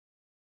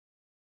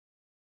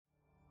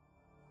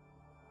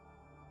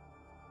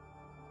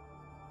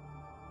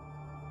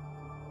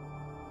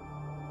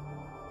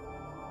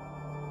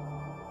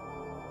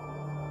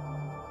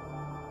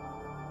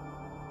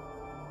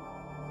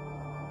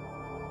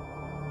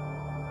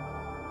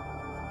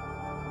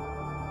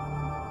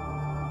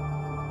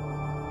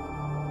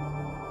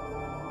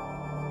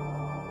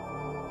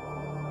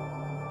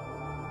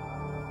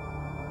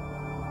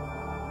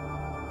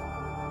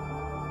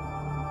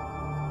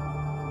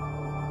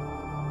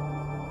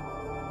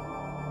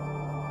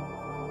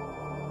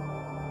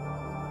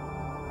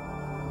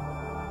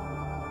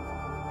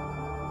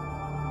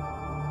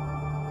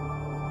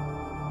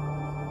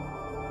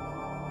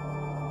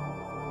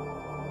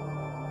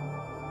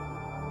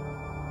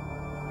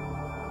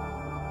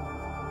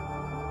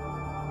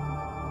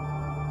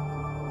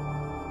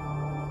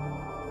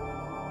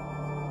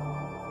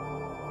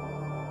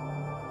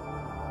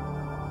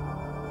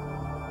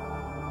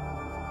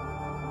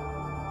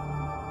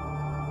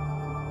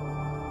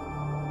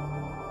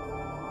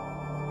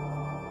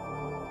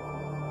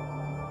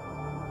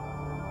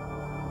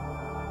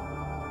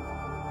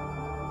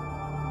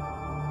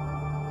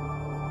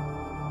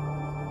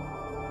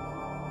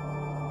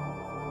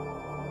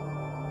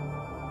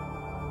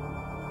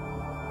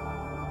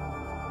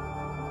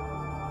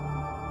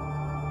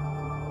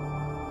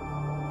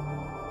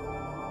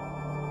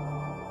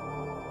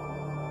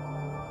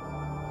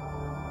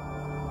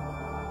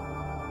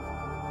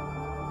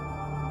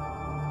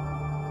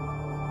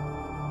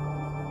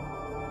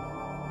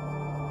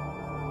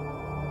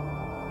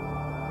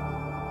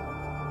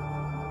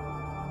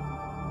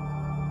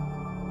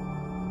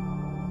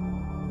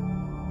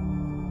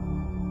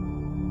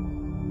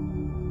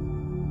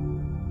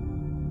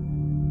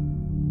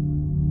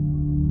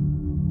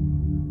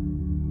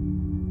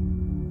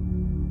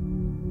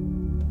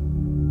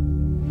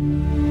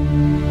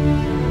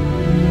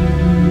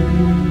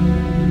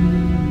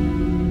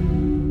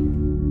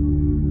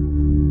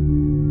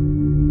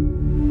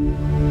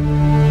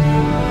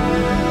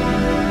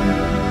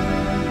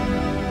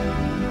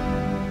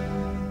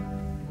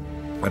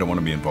I don't want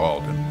to be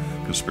involved in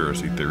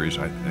conspiracy theories.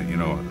 You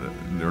know,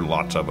 there are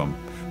lots of them.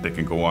 They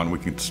can go on. We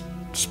can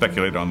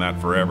speculate on that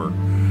forever.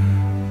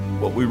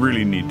 What we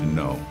really need to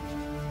know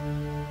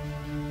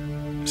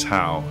is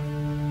how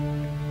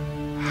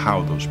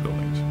those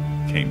buildings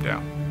came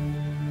down.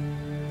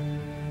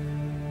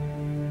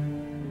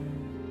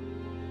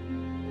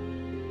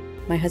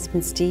 My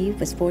husband Steve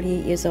was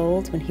 48 years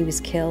old when he was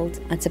killed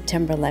on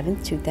September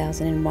 11th,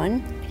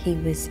 2001. He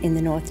was in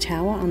the North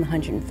Tower on the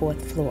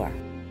 104th floor.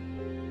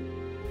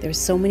 There are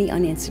so many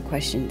unanswered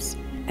questions,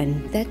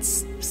 and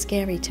that's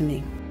scary to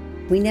me.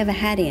 We never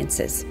had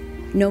answers.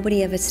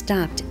 Nobody ever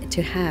stopped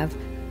to have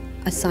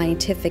a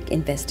scientific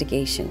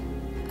investigation.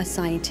 A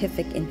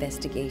scientific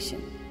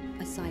investigation.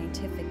 A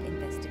scientific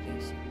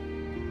investigation.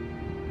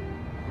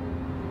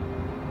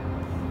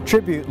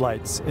 Tribute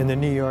lights in the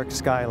New York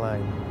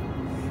skyline.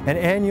 An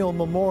annual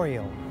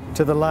memorial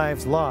to the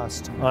lives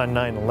lost on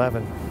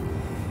 9/11.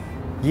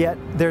 Yet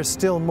there's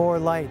still more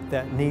light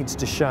that needs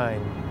to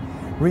shine,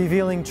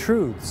 revealing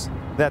truths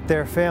that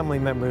their family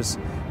members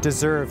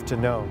deserve to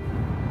know.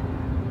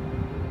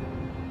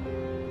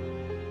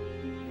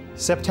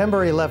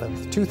 September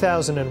 11th,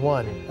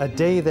 2001, a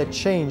day that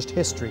changed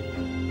history.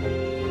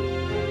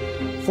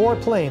 4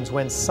 planes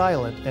went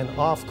silent and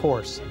off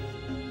course.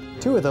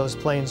 2 of those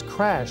planes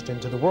crashed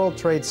into the World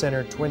Trade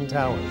Center Twin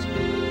Towers.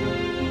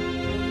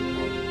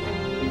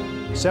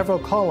 Several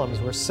columns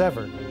were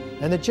severed,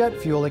 and the jet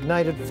fuel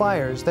ignited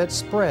fires that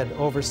spread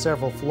over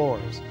several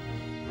floors.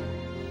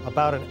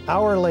 About an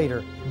hour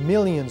later,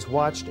 millions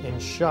watched in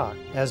shock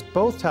as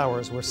both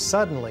towers were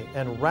suddenly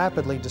and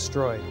rapidly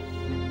destroyed,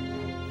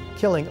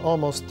 killing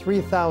almost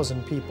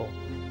 3,000 people,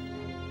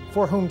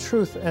 for whom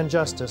truth and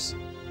justice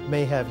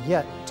may have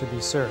yet to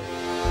be served.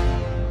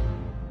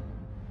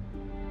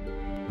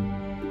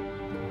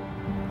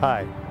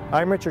 Hi,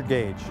 I'm Richard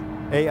Gage,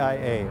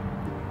 AIA.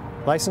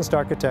 Licensed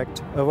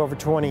architect of over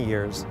 20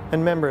 years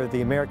and member of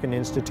the American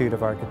Institute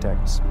of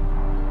Architects.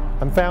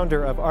 I'm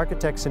founder of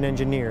Architects and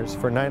Engineers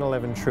for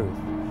 9/11 Truth,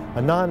 a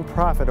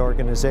nonprofit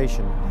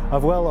organization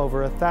of well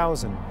over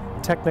 1,000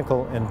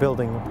 technical and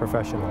building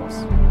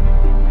professionals.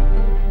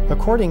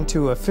 According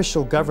to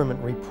official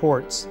government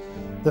reports,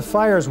 the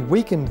fires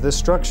weakened the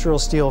structural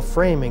steel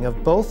framing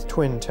of both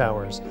twin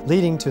towers,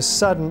 leading to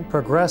sudden,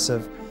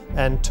 progressive,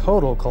 and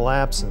total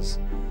collapses.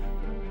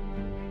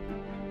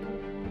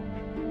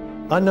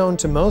 Unknown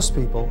to most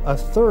people, a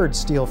third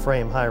steel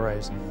frame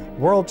high-rise,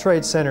 World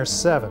Trade Center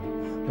 7,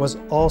 was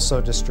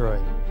also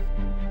destroyed.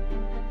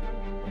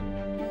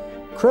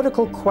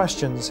 Critical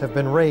questions have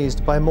been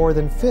raised by more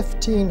than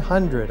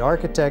 1,500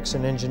 architects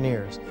and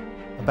engineers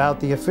about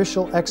the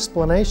official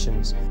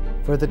explanations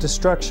for the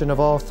destruction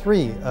of all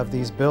 3 of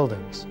these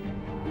buildings.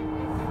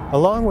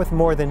 Along with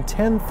more than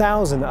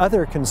 10,000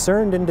 other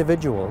concerned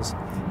individuals,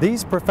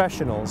 these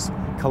professionals,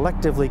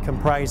 collectively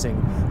comprising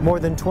more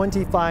than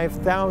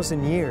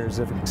 25,000 years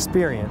of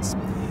experience,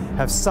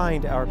 have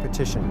signed our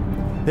petition.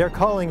 They're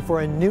calling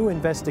for a new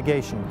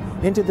investigation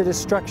into the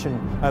destruction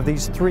of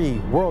these 3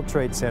 World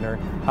Trade Center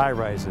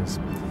high-rises.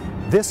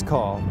 This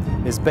call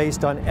is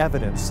based on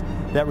evidence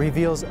that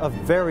reveals a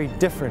very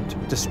different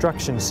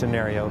destruction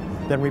scenario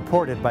than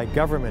reported by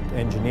government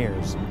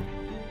engineers.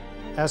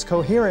 As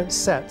coherent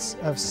sets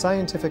of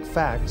scientific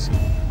facts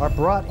are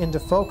brought into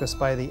focus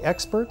by the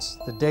experts,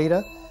 the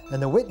data,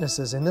 and the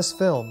witnesses in this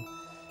film,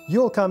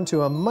 you'll come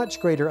to a much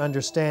greater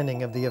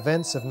understanding of the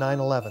events of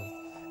 9/11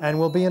 and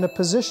will be in a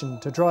position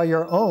to draw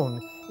your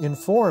own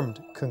informed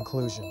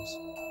conclusions.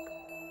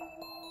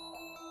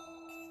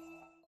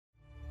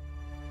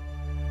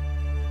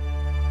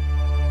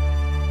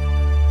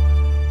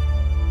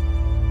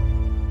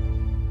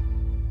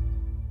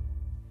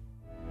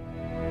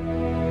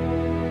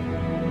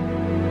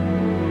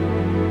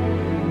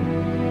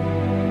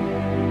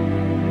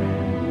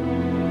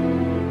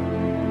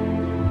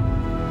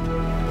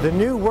 The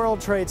new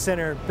World Trade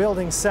Center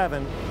Building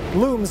 7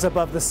 looms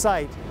above the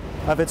site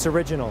of its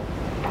original.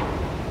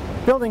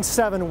 Building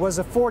 7 was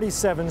a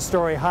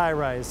 47-story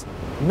high-rise,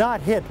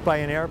 not hit by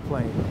an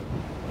airplane.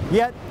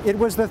 Yet it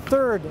was the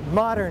 3rd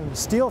modern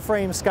steel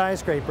frame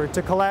skyscraper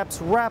to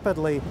collapse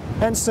rapidly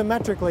and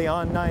symmetrically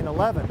on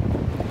 9/11.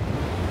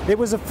 It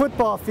was a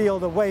football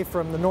field away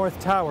from the North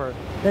Tower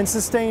and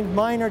sustained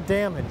minor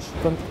damage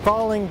from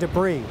falling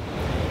debris.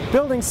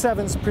 Building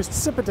 7's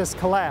precipitous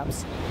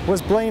collapse was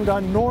blamed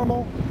on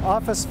normal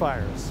office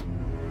fires.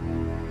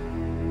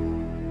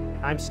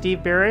 I'm Steve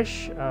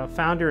Barish,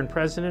 founder and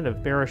president of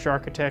Barish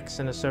Architects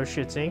and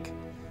Associates, Inc.,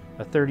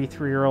 a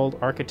 33-year-old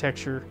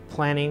architecture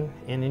planning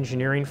and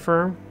engineering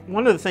firm.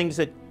 One of the things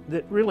that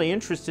really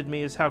interested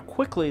me is how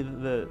quickly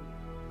the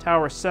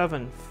Tower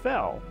 7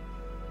 fell.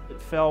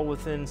 It fell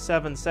within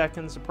 7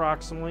 seconds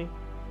approximately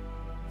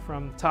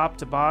from top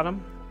to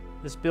bottom.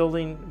 This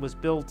building was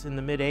built in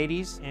the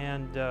mid-80s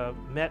and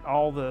met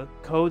all the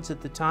codes at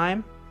the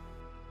time.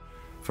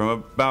 From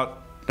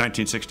about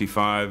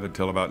 1965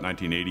 until about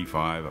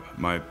 1985,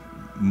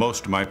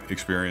 most of my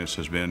experience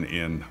has been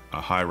in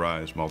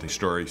high-rise,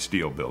 multi-story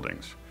steel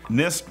buildings.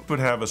 NIST would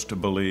have us to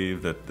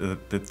believe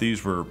that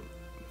these were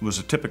was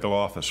a typical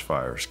office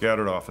fire,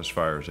 scattered office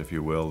fires, if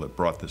you will, that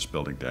brought this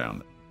building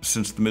down.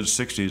 Since the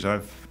mid-60s,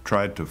 I've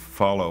tried to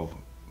follow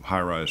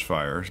high-rise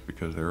fires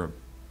because they're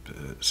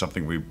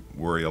something we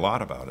worry a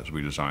lot about as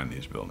we design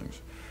these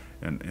buildings.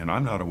 And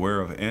I'm not aware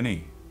of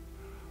any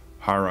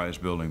high-rise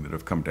building that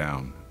have come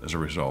down as a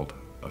result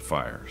of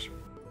fires.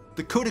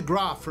 The coup de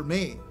grace for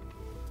me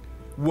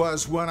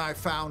was when I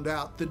found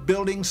out that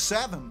Building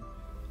 7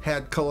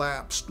 had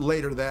collapsed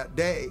later that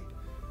day.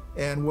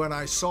 And when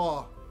I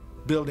saw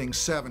Building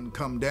 7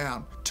 come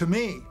down, to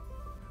me,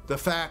 the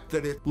fact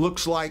that it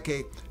looks like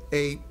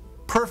a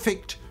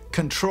perfect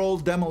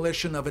controlled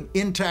demolition of an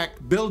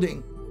intact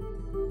building.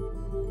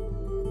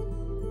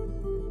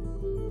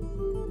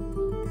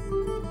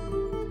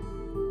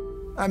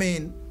 I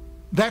mean,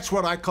 that's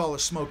what I call a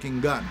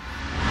smoking gun.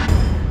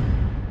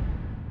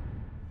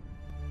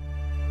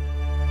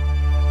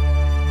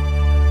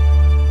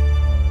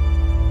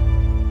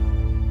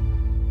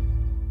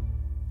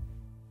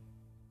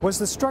 Was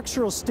the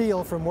structural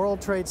steel from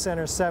World Trade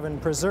Center 7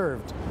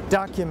 preserved,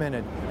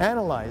 documented,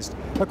 analyzed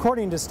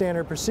according to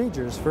standard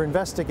procedures for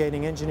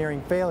investigating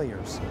engineering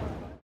failures?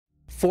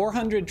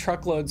 400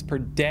 truckloads per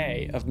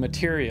day of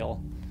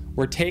material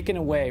were taken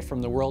away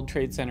from the World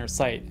Trade Center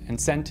site and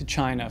sent to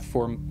China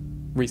for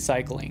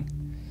recycling.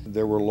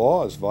 There were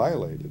laws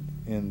violated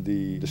in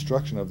the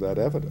destruction of that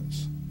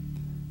evidence.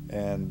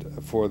 And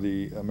for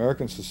the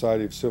American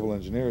Society of Civil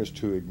Engineers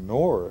to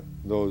ignore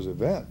those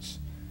events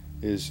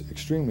is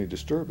extremely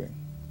disturbing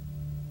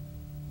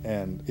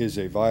and is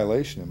a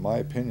violation, in my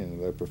opinion, of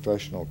their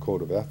professional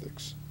code of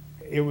ethics.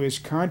 It was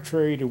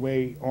contrary to the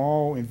way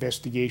all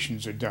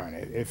investigations are done.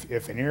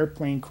 If an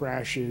airplane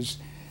crashes,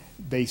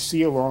 they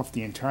seal off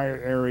the entire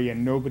area,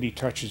 nobody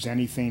touches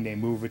anything, they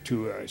move it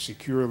to a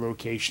secure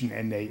location,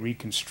 and they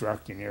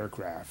reconstruct an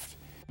aircraft.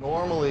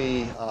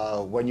 Normally,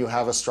 when you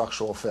have a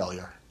structural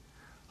failure,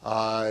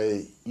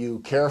 you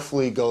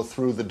carefully go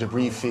through the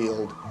debris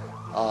field,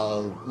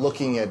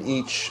 looking at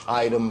each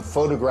item,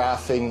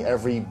 photographing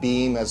every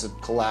beam as it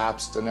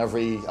collapsed and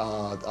every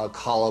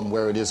column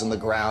where it is in the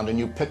ground, and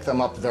you pick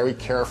them up very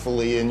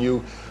carefully and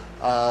you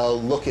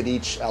look at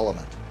each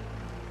element.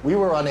 We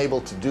were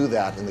unable to do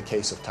that in the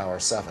case of Tower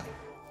 7.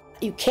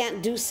 You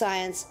can't do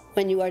science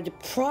when you are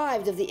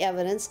deprived of the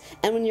evidence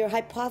and when your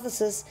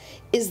hypothesis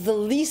is the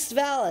least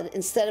valid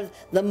instead of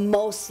the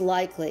most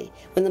likely.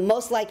 When the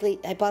most likely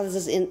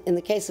hypothesis in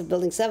the case of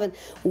Building 7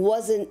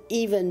 wasn't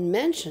even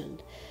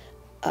mentioned.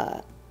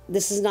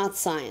 This is not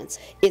science.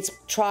 It's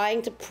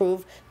trying to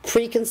prove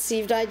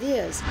preconceived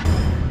ideas.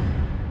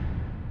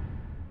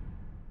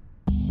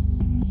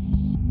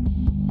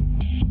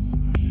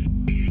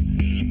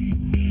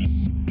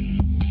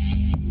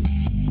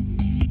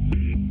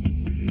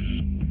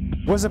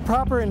 Was a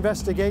proper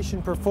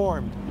investigation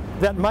performed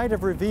that might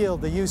have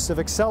revealed the use of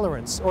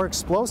accelerants or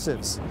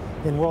explosives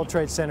in World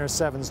Trade Center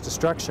 7's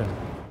destruction?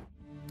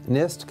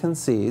 NIST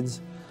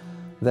concedes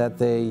that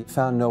they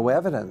found no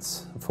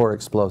evidence for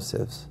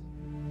explosives.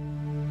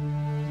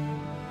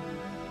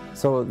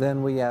 So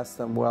then we asked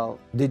them, well,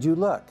 did you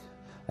look?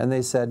 And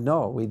they said,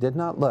 no, we did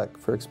not look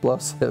for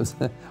explosives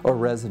or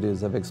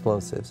residues of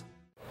explosives.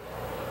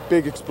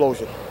 Big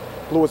explosion.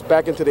 Blew us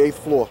back into the 8th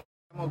floor.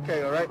 I'm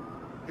okay, all right?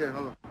 Here,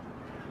 hold on.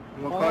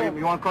 You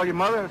want to call your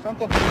mother or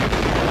something?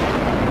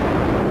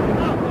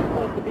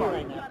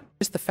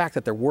 Just the fact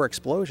that there were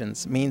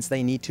explosions means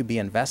they need to be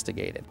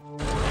investigated.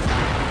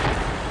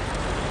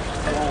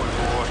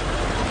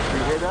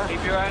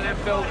 Keep your eye on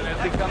that building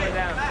as we coming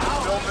down.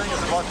 The building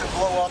is about to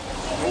blow up.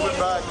 Moving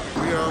back.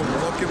 We are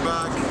looking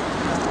back.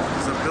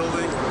 There's a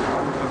building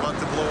about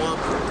to blow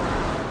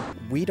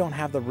up. We don't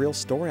have the real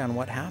story on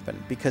what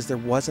happened because there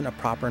wasn't a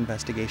proper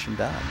investigation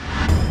done.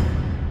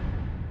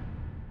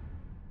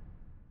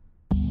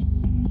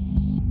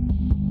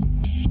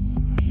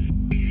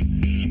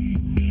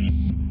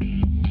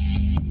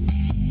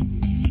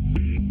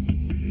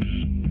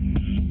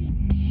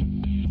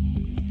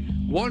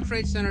 World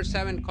Trade Center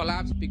 7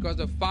 collapsed because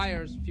of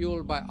fires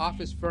fueled by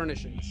office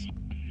furnishings.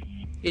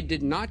 It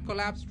did not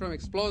collapse from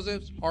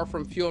explosives or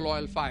from fuel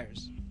oil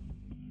fires.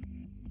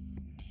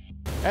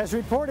 As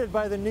reported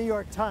by the New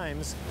York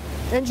Times,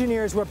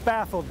 engineers were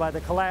baffled by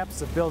the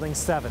collapse of Building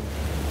 7.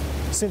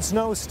 Since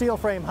no steel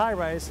frame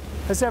high-rise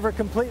has ever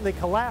completely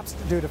collapsed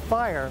due to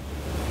fire,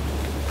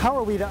 how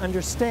are we to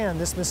understand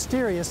this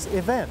mysterious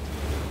event?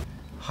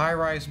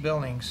 High-rise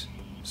buildings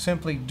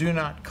simply do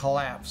not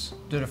collapse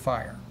due to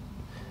fire.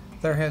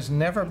 There has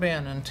never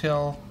been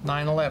until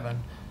 9/11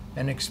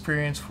 an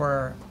experience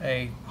where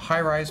a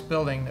high-rise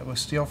building that was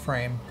steel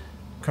frame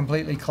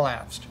completely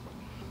collapsed.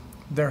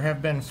 There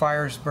have been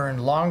fires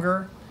burned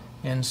longer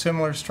in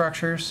similar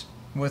structures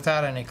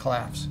without any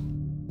collapse.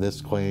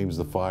 This claims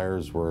the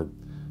fires were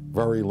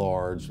very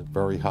large,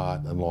 very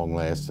hot, and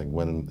long-lasting,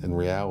 when in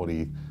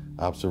reality,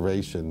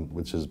 observation,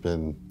 which has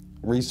been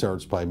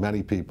researched by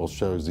many people,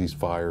 shows these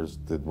fires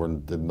did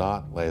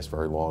not last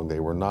very long.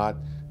 They were not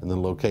in the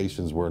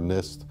locations where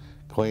NIST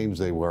claims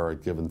they were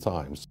at given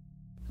times.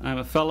 I'm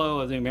a fellow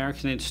of the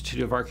American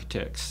Institute of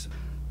Architects.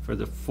 For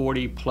the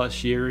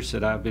 40+ years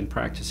that I've been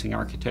practicing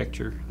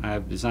architecture,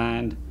 I've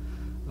designed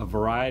a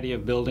variety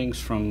of buildings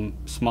from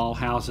small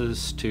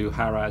houses to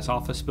high-rise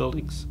office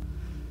buildings.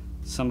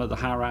 Some of the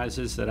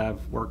high-rises that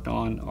I've worked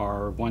on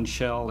are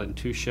 1-shell and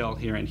 2-shell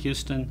here in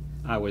Houston.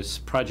 I was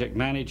project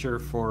manager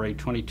for a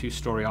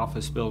 22-story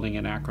office building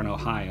in Akron,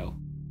 Ohio.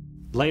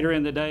 Later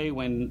in the day,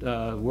 when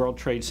World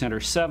Trade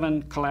Center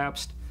 7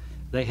 collapsed,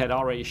 they had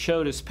already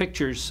showed us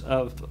pictures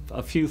of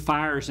a few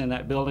fires in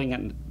that building,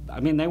 and I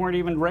mean, they weren't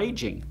even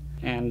raging.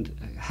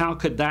 And how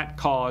could that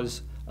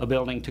cause a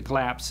building to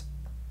collapse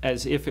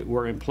as if it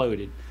were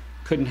imploded?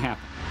 Couldn't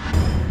happen.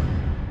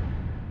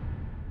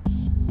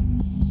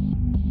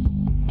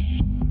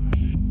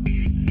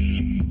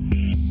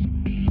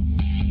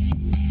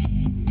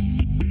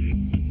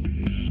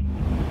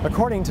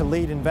 According to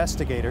lead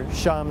investigator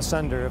Shyam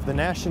Sunder of the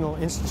National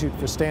Institute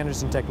for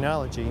Standards and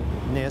Technology,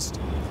 NIST,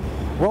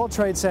 World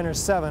Trade Center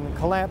 7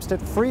 collapsed at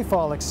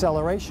freefall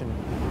acceleration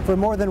for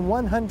more than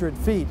 100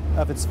 feet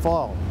of its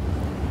fall.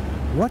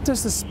 What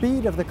does the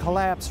speed of the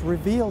collapse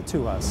reveal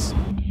to us?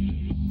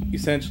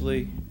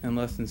 Essentially, in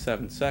less than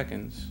 7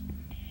 seconds,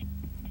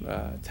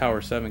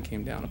 Tower 7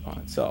 came down upon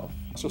itself.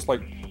 It's just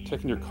like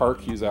taking your car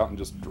keys out and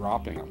just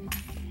dropping them.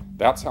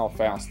 That's how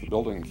fast the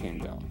building came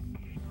down,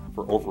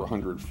 for over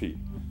 100 feet.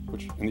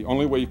 And the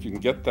only way you can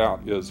get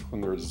that is when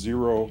there's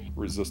zero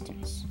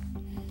resistance.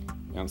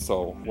 And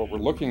so what we're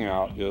looking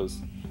at is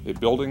a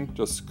building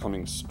just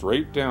coming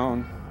straight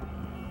down,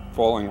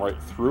 falling right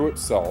through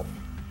itself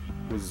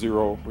with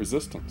zero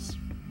resistance.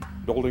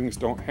 Buildings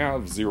don't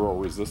have zero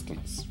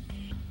resistance,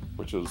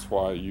 which is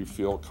why you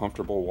feel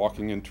comfortable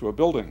walking into a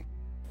building.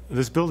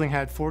 This building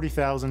had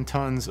 40,000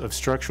 tons of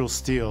structural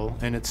steel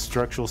in its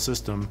structural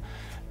system,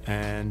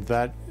 and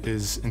that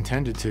is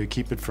intended to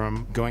keep it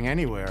from going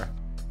anywhere.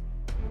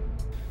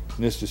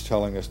 NIST is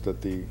telling us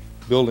that the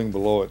building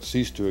below it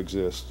ceased to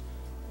exist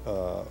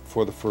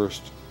for the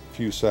first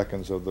few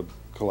seconds of the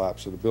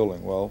collapse of the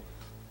building. Well,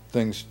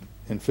 things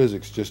in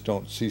physics just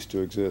don't cease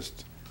to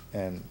exist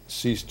and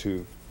cease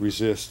to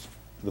resist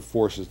the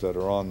forces that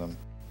are on them.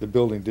 The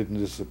building didn't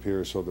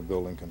disappear so the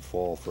building can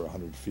fall for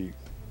 100 feet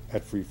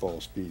at free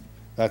fall speed.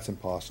 That's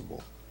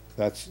impossible.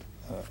 That's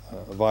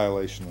a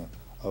violation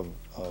of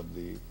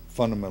the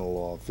fundamental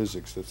law of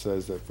physics that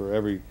says that for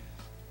every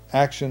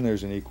action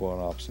there's an equal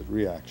and opposite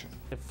reaction.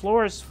 If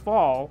floors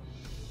fall,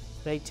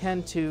 they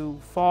tend to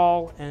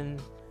fall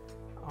and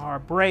are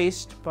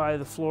braced by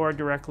the floor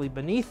directly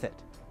beneath it,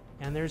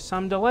 and there's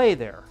some delay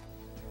there.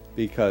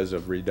 Because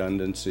of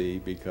redundancy,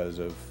 because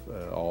of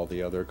all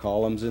the other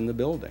columns in the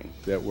building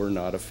that were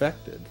not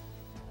affected.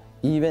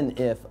 Even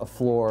if a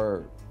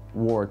floor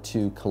were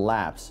to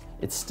collapse,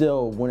 it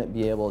still wouldn't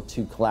be able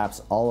to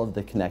collapse all of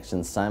the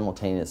connections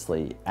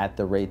simultaneously at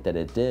the rate that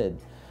it did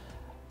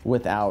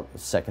without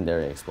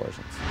secondary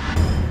explosions.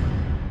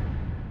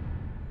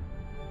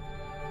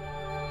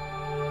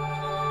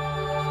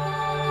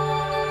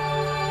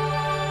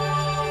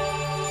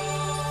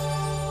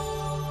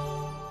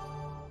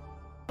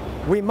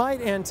 We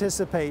might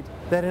anticipate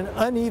that an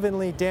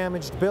unevenly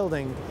damaged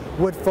building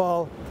would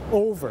fall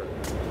over.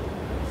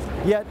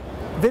 Yet,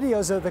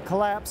 videos of the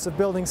collapse of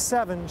Building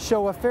 7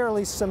 show a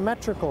fairly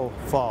symmetrical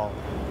fall.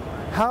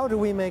 How do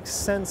we make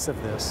sense of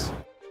this?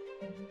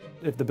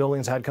 If the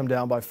buildings had come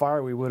down by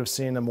fire, we would have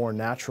seen a more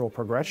natural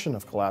progression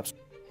of collapse.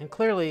 And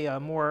clearly a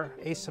more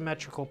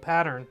asymmetrical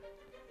pattern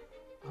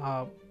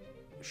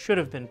should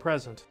have been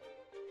present.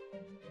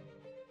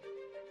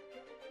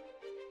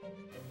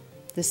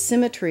 The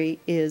symmetry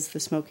is the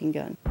smoking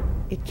gun.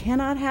 It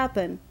cannot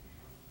happen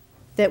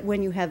that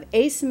when you have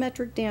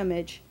asymmetric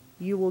damage,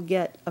 you will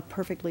get a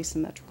perfectly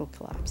symmetrical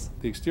collapse.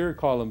 The exterior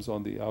columns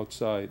on the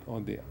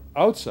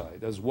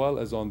outside as well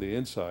as on the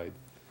inside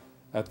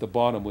at the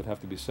bottom would have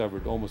to be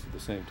severed almost at the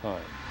same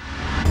time.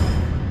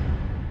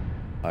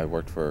 I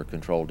worked for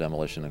Controlled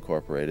Demolition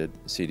Incorporated,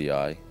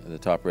 CDI, the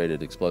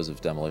top-rated explosives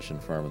demolition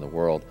firm in the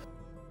world.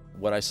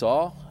 What I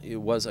saw, it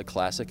was a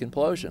classic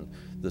implosion.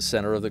 The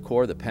center of the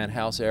core, the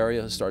penthouse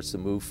area, starts to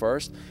move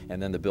first,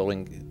 and then the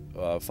building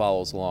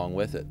follows along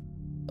with it.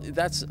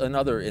 That's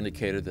another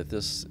indicator that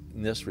this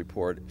NIST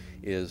report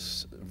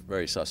is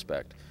very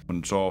suspect. When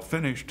it's all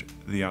finished,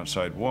 the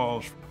outside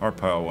walls are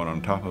piled one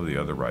on top of the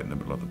other right in the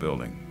middle of the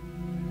building.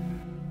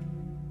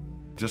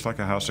 Just like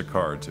a house of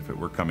cards if it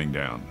were coming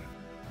down.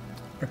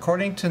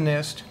 According to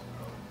NIST,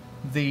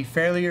 the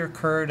failure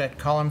occurred at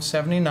column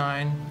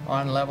 79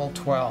 on level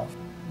 12.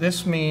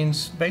 This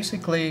means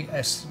basically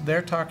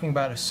they're talking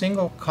about a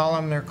single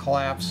columnar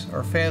collapse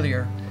or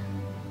failure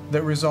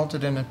that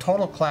resulted in a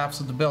total collapse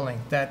of the building.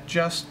 That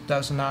just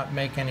does not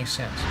make any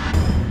sense.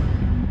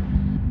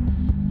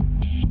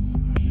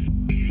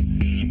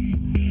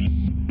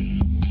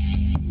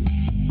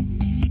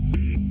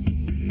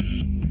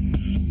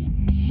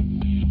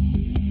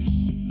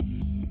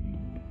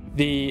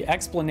 The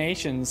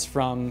explanations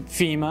from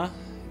FEMA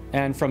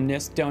and from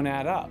NIST don't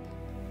add up.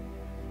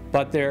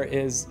 But there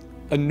is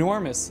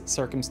enormous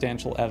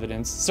circumstantial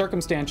evidence,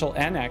 circumstantial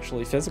and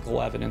actually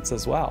physical evidence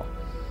as well,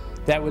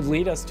 that would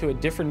lead us to a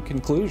different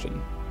conclusion.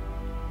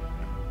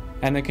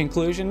 And the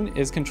conclusion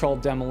is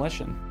controlled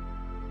demolition.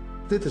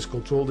 Dit is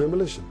controlled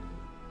demolition.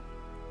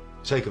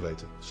 Zeker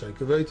weten.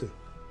 Zeker weten.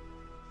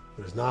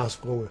 Er is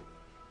nagesprongen.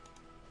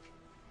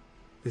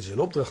 Dit is in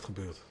opdracht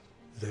gebeurd.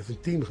 Dit heeft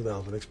een team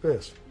gedaan van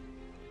experts.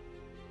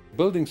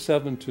 Building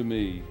 7 to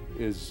me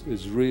is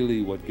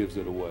really what gives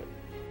it away,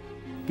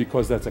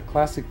 because that's a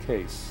classic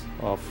case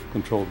of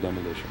controlled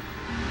demolition.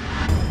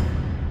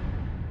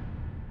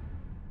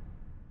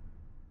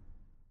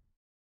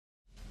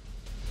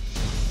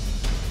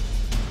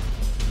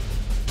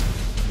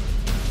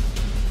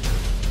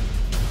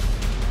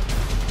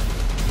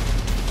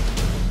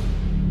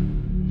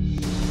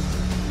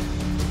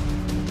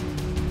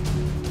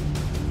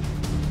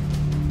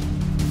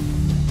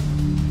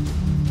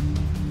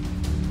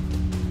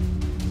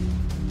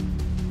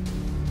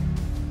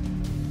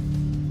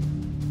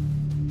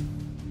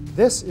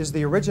 This is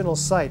the original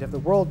site of the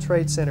World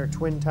Trade Center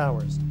Twin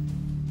Towers.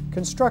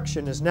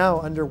 Construction is now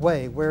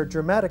underway where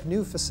dramatic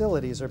new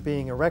facilities are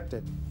being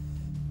erected.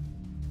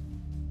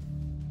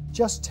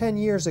 Just 10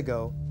 years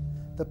ago,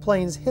 the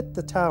planes hit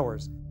the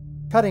towers,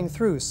 cutting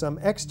through some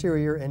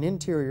exterior and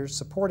interior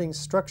supporting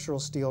structural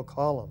steel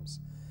columns.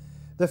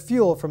 The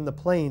fuel from the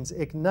planes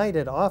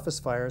ignited office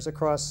fires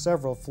across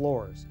several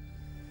floors.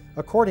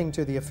 According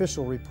to the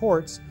official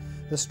reports,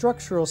 the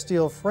structural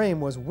steel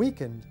frame was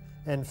weakened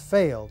and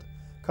failed,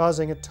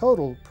 causing a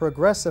total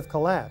progressive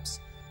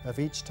collapse of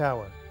each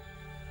tower.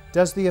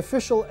 Does the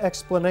official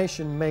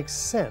explanation make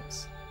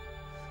sense?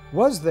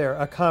 Was there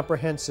a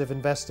comprehensive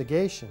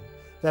investigation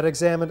that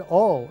examined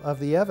all of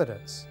the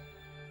evidence?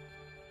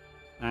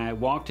 I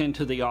walked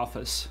into the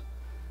office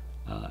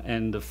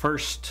and the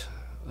first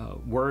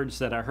words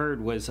that I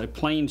heard was, "A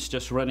plane's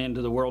just run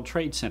into the World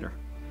Trade Center."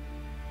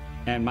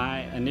 And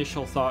my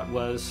initial thought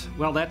was,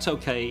 well, that's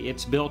okay.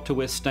 It's built to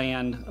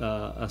withstand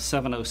a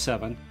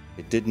 707.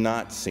 It did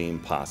not seem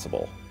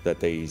possible that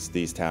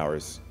these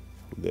towers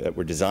that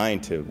were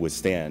designed to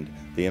withstand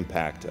the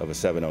impact of a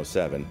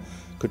 707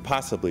 could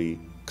possibly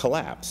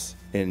collapse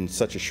in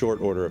such a short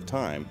order of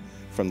time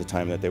from the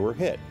time that they were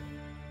hit.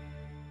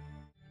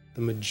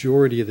 The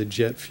majority of the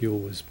jet fuel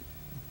was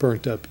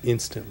burnt up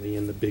instantly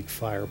in the big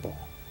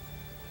fireball,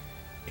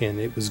 and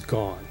it was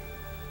gone.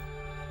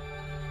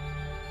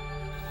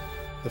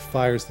 The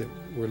fires that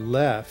were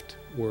left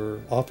were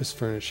office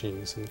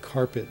furnishings and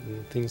carpet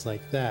and things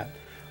like that.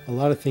 A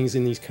lot of things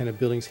in these kind of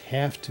buildings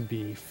have to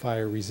be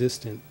fire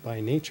resistant by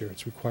nature.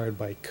 It's required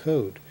by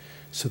code.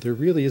 So there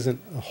really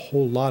isn't a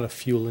whole lot of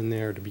fuel in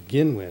there to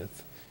begin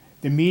with.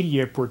 The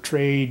media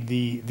portrayed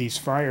these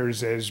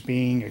fires as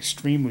being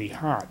extremely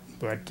hot,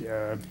 but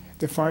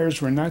the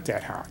fires were not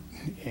that hot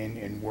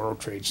in World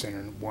Trade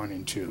Center 1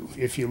 and 2.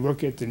 If you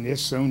look at the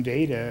NIST zone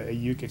data,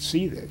 you could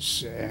see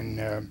this.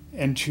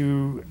 And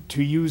to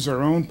use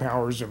our own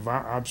powers of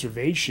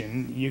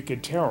observation, you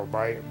could tell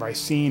by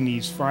seeing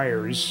these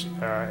fires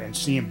and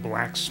seeing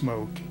black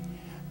smoke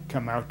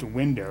come out the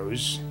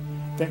windows.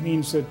 That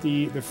means that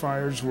the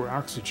fires were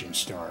oxygen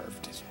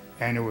starved,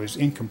 and it was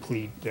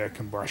incomplete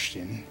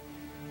combustion,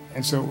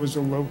 and so it was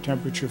a low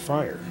temperature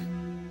fire.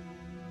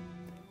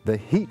 The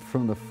heat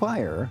from the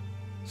fire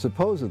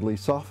supposedly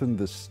softened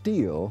the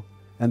steel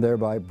and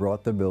thereby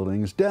brought the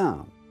buildings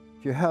down.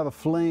 If you have a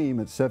flame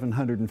at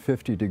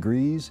 750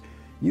 degrees,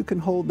 you can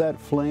hold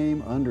that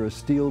flame under a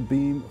steel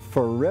beam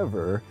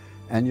forever,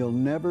 and you'll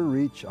never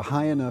reach a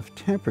high enough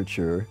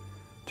temperature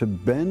to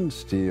bend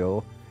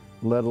steel,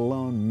 let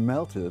alone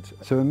melt it.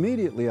 So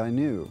immediately I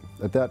knew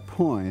at that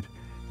point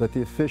that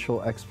the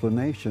official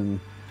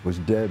explanation was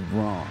dead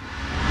wrong.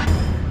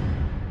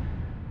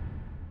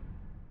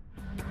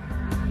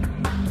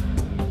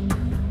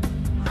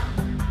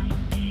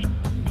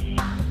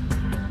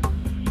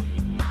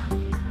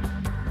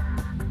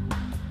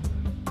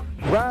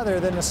 Rather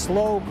than a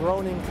slow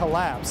groaning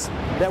collapse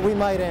that we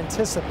might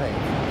anticipate,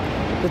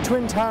 the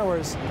Twin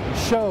Towers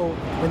show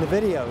in the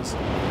videos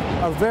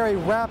a very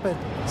rapid,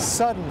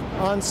 sudden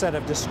onset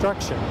of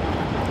destruction.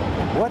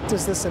 What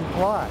does this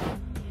imply?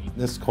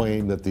 This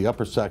claimed that the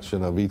upper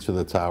section of each of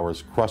the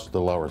towers crushed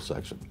the lower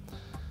section.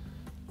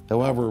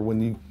 However,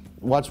 when you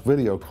watch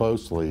video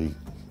closely,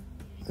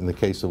 in the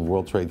case of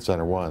World Trade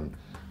Center 1,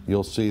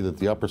 you'll see that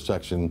the upper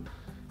section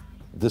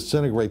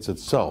disintegrates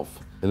itself.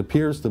 It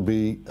appears to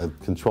be a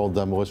controlled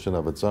demolition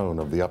of its own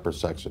of the upper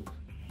section.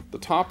 The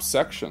top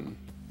section,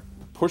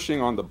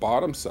 pushing on the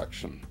bottom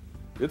section,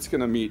 it's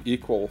going to meet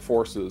equal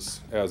forces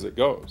as it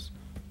goes.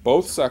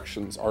 Both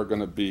sections are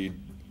going to be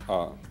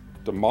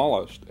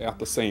demolished at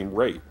the same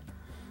rate.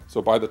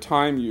 So by the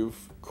time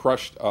you've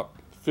crushed up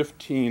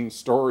 15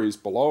 stories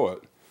below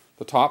it,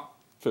 the top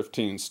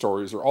 15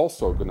 stories are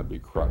also going to be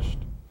crushed.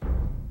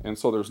 And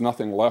so there's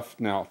nothing left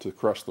now to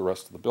crush the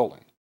rest of the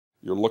building.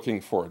 You're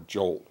looking for a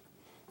jolt.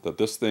 That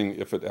this thing,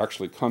 if it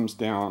actually comes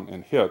down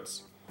and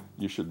hits,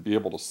 you should be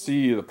able to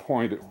see the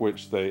point at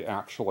which they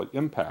actually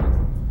impact,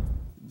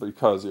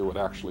 because it would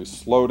actually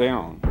slow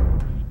down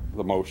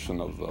the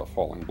motion of the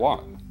falling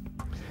block.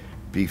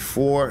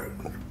 Before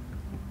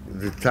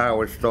the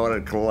tower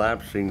started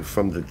collapsing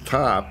from the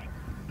top,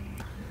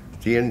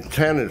 the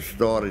antennas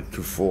started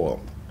to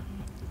fall.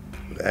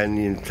 and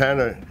the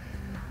antenna,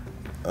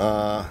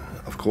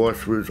 of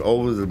course, was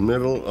over the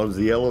middle of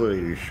the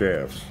elevator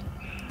shafts.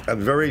 I'm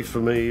very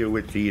familiar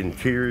with the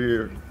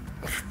interior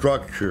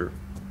structure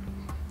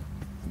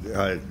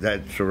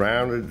that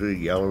surrounded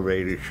the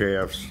elevator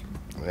shafts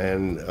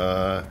and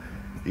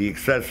the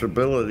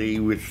accessibility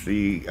which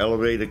the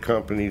elevator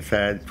companies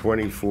had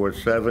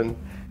 24/7.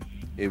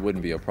 It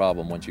wouldn't be a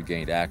problem once you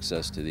gained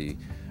access to the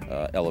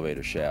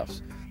elevator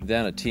shafts.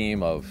 Then a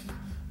team of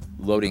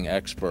loading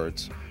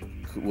experts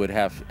would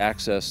have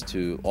access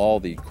to all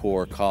the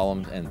core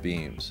columns and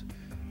beams.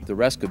 The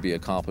rest could be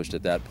accomplished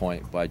at that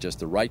point by just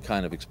the right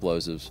kind of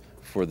explosives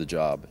for the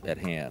job at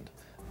hand.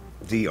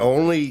 The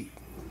only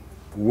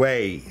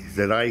way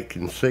that I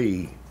can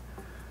see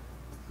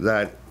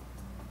that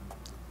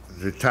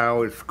the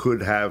towers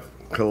could have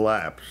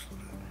collapsed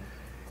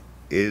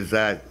is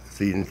that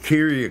the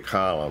interior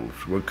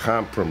columns were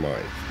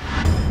compromised.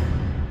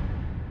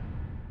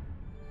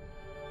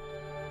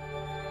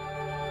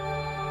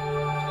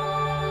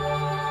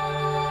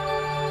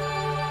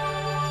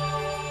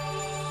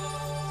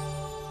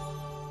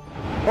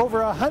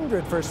 Over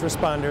 100 first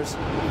responders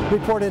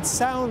reported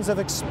sounds of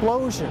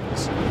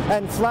explosions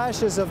and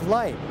flashes of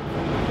light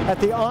at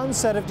the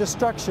onset of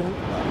destruction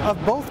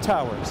of both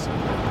towers.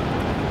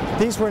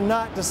 These were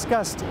not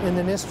discussed in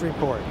the NIST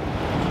report.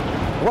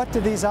 What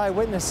did these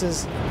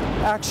eyewitnesses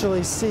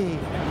actually see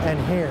and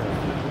hear?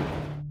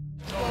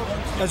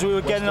 As we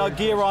were getting our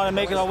gear on and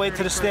making our way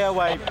to the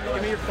stairway,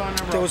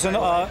 there was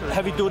a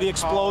heavy-duty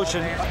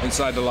explosion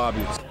inside the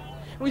lobby.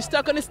 We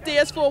stuck on the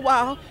stairs for a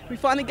while. We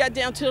finally got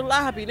down to the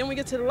lobby. Then we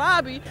get to the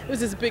lobby, it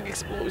was this big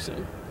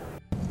explosion.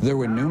 There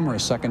were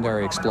numerous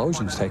secondary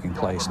explosions taking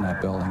place in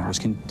that building.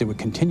 There were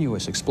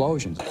continuous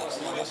explosions.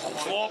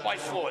 Floor by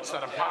floor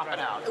instead of popping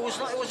out. It was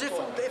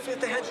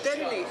if they had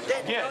detonated.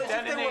 Yeah,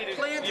 detonated. They were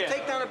planned to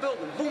take down a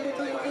building. Boom, boom,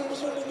 boom, boom,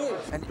 boom, boom, boom, boom.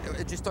 And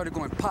it just started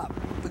going pop.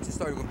 It just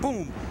started going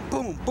boom,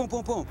 boom, boom,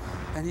 boom, boom.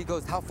 And he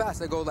goes, how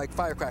fast? I go like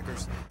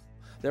firecrackers.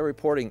 They're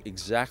reporting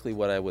exactly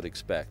what I would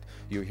expect.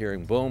 You're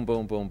hearing boom,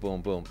 boom, boom,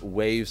 boom, boom,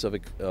 waves of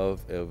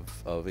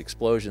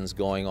explosions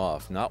going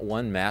off, not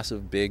one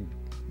massive big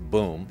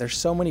boom. There's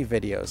so many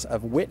videos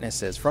of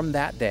witnesses from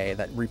that day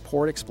that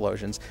report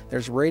explosions.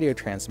 There's radio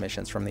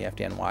transmissions from the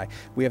FDNY.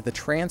 We have the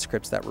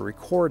transcripts that were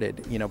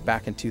recorded,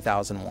 back in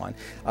 2001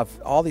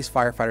 of all these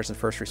firefighters and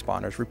first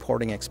responders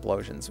reporting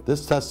explosions.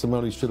 This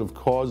testimony should have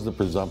caused the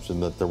presumption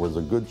that there was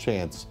a good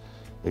chance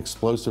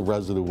explosive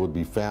residue would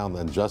be found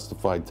and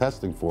justified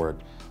testing for it,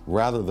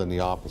 rather than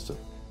the opposite.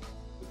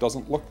 It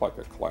doesn't look like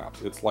a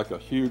collapse. It's like a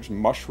huge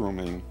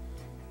mushrooming,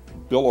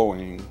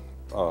 billowing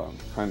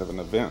kind of an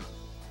event.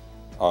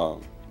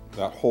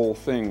 That whole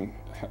thing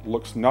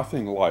looks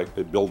nothing like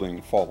a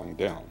building falling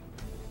down.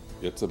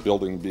 It's a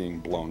building being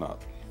blown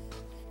up.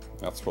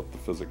 That's what the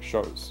physics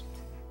shows.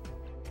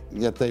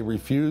 Yet they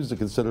refuse to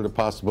consider the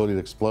possibility that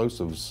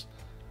explosives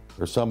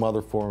or some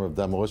other form of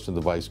demolition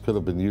device could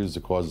have been used to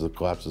cause the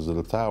collapses of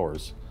the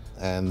towers.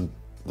 And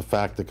the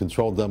fact that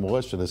controlled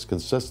demolition is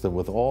consistent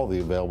with all the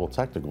available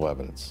technical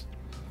evidence.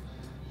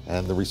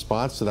 And the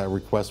response to that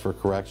request for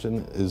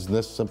correction is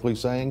NIST simply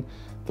saying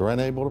they're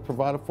unable to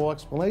provide a full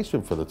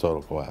explanation for the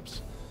total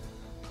collapse,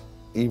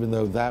 even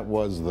though that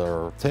was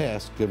their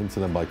task given to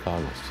them by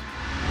Congress.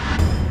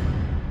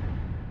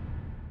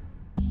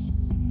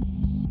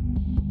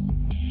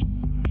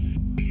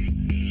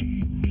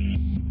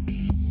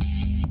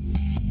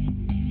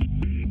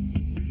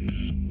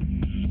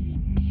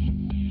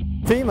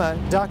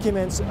 FEMA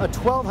documents a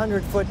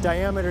 1,200-foot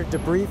diameter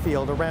debris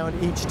field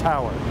around each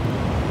tower.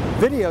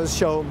 Videos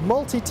show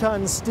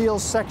multi-ton steel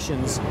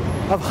sections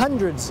of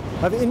hundreds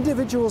of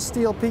individual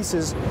steel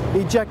pieces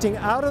ejecting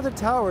out of the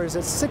towers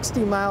at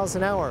 60 miles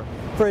an hour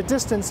for a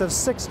distance of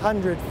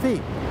 600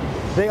 feet.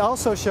 They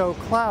also show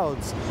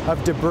clouds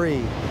of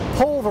debris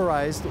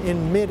pulverized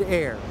in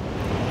mid-air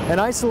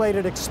and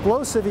isolated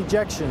explosive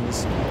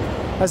ejections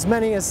as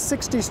many as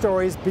 60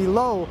 stories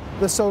below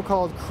the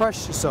so-called crush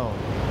zone.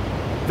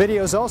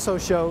 Videos also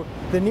show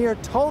the near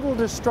total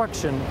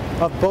destruction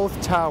of both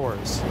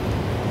towers.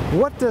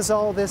 What does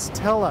all this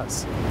tell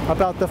us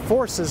about the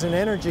forces and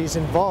energies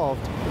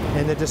involved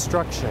in the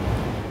destruction?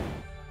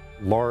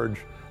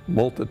 Large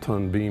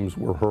multi-ton beams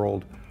were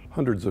hurled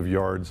hundreds of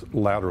yards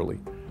laterally.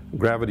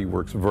 Gravity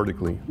works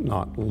vertically,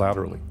 not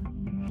laterally.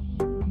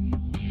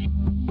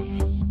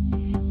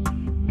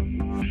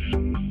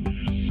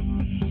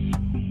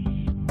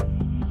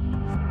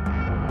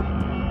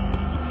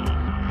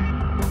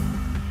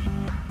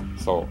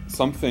 So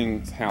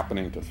something's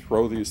happening to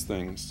throw these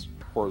things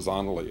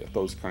horizontally at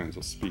those kinds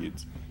of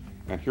speeds.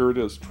 And here it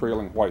is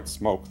trailing white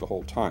smoke the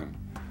whole time.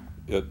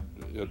 It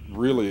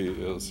really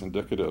is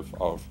indicative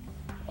of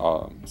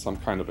some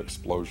kind of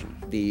explosion.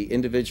 The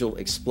individual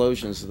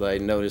explosions that I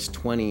noticed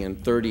 20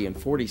 and 30 and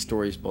 40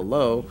 stories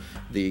below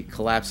the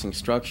collapsing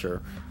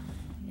structure.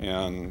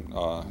 And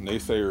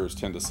naysayers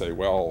tend to say,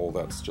 well,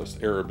 that's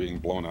just air being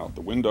blown out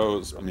the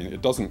windows. I mean,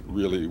 it doesn't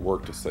really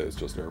work to say it's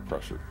just air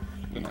pressure.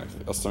 And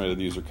I've estimated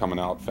these are coming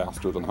out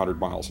faster than 100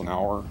 miles an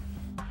hour.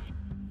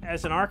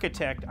 As an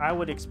architect, I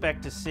would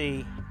expect to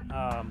see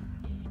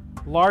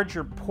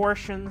larger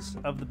portions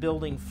of the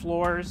building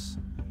floors,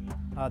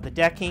 the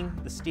decking,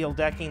 the steel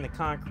decking, the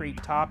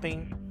concrete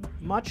topping,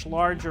 much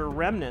larger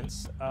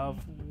remnants of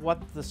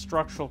what the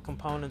structural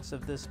components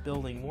of this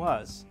building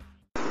was.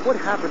 What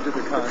happened to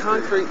the concrete? The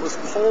concrete was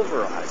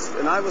pulverized,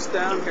 and I was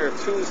down here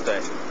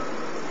Tuesday,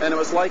 and it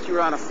was like you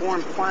were on a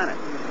foreign planet.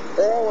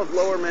 All of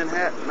Lower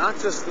Manhattan, not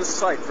just this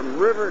site, from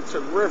river to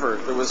river,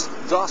 there was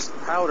dust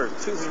powder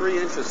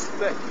 2-3 inches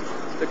thick.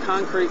 The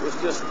concrete was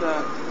just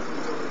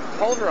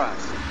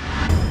pulverized.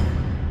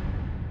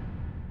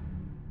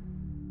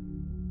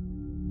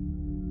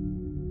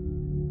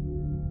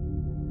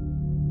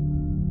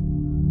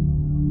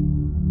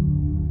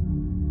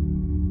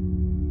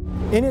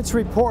 In its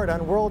report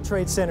on World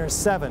Trade Center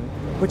 7,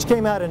 which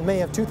came out in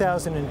May of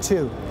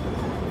 2002,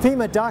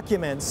 FEMA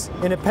documents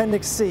in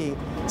Appendix C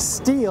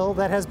steel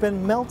that has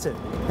been melted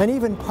and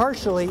even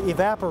partially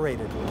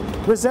evaporated,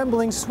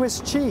 resembling Swiss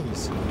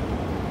cheese.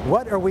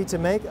 What are we to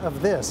make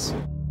of this?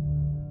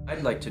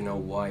 I'd like to know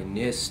why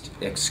NIST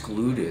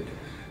excluded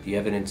the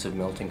evidence of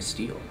melting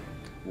steel.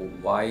 Well,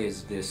 why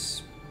is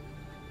this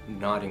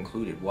not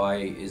included? Why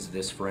is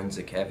this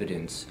forensic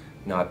evidence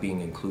not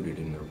being included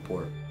in the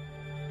report?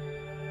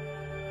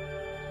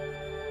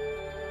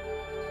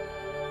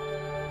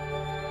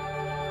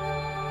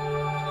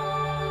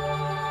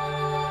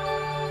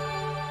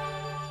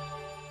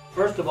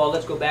 First of all,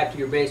 let's go back to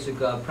your basic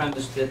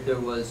premise that there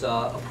was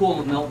a pool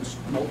of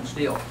molten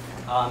steel.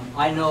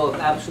 I know of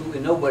absolutely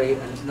nobody,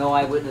 and no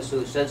eyewitness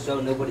who said so,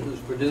 nobody who's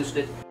produced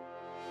it.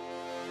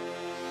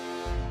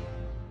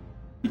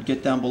 You'd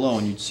get down below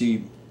and you'd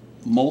see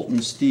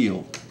molten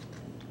steel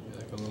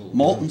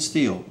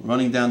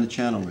running down the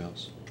channel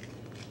rails.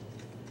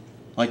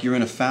 Like you're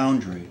in a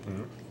foundry.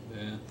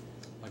 Yeah,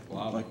 like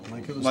lava.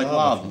 Like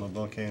lava from a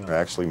volcano.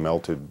 Actually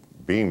melted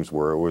beams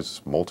where it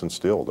was molten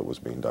steel that was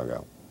being dug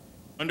out.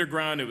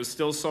 Underground, it was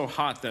still so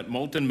hot that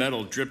molten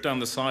metal dripped down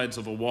the sides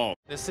of a wall.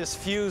 It's this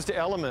fused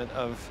element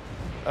of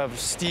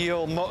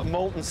steel,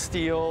 molten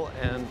steel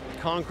and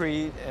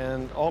concrete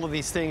and all of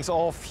these things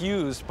all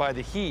fused by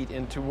the heat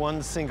into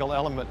one single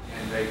element.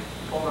 And they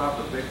pulled off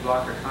a big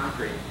block of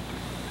concrete,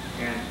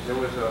 and there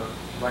was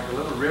like a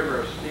little river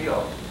of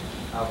steel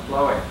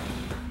flowing.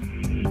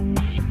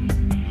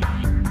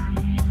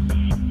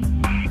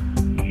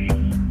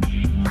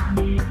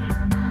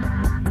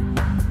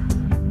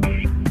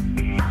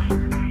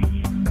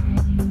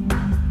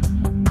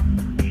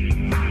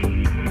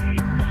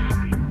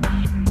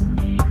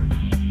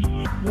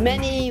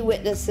 Many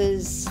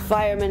witnesses,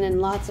 firemen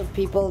and lots of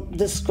people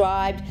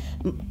described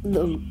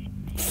the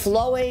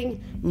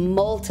flowing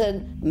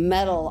molten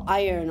metal,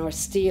 iron or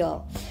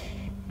steel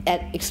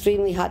at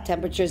extremely hot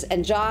temperatures,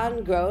 and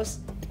John Gross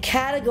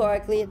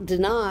categorically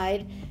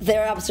denied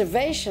their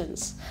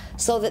observations,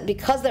 so that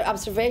because their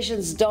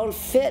observations don't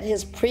fit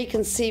his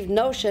preconceived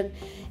notion,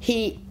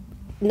 he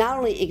not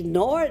only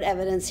ignored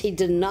evidence, he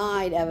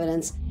denied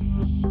evidence.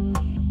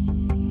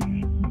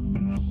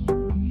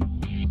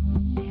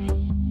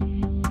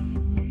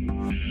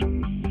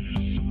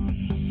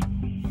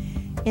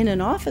 In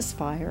an office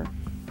fire,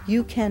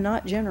 you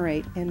cannot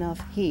generate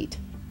enough heat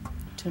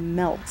to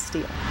melt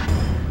steel.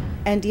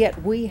 And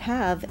yet we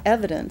have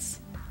evidence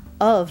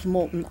of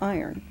molten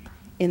iron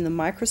in the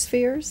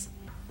microspheres,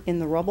 in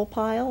the rubble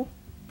pile,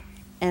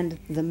 and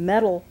the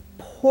metal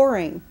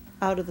pouring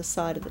out of the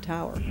side of the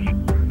tower.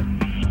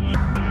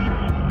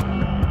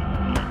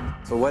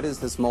 So what is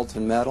this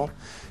molten metal?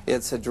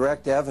 It's a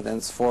direct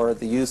evidence for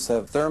the use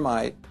of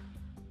thermite.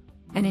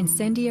 An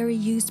incendiary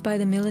used by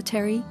the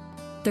military,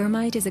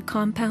 thermite is a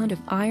compound of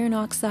iron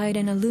oxide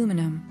and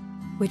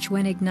aluminum, which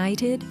when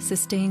ignited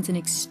sustains an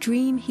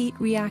extreme heat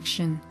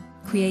reaction,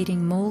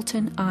 creating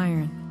molten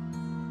iron.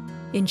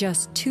 In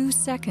just 2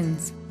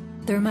 seconds,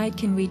 thermite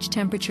can reach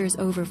temperatures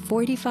over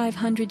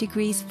 4,500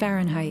 degrees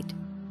Fahrenheit,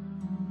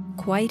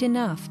 quite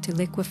enough to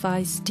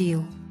liquefy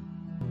steel.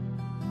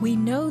 We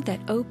know that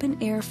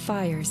open-air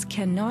fires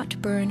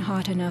cannot burn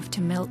hot enough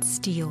to melt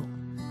steel,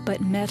 but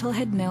metal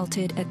had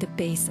melted at the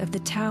base of the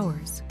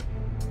towers.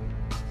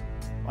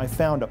 I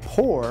found a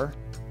pore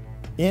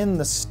in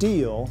the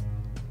steel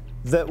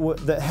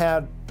that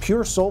had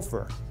pure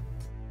sulfur.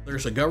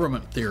 There's a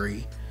government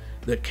theory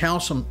that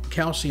calcium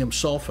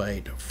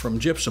sulfate from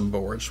gypsum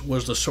boards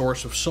was the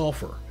source of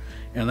sulfur,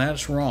 and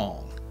that's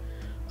wrong.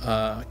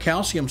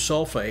 Calcium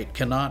sulfate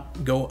cannot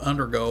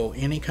undergo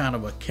any kind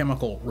of a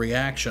chemical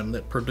reaction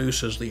that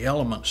produces the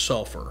element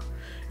sulfur,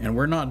 and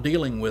we're not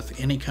dealing with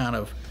any kind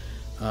of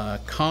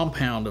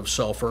compound of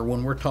sulfur.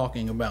 When we're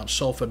talking about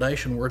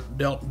sulfidation, we're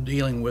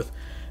dealing with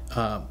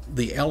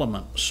the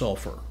element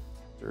sulfur.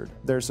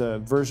 There's a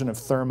version of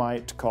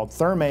thermite called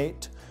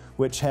thermate,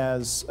 which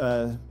has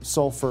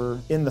sulfur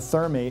in the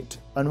thermate,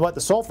 and what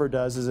the sulfur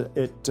does is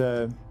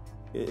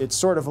it's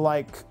sort of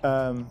like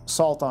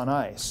salt on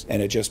ice.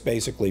 And it just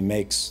basically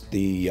makes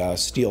the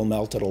steel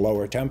melt at a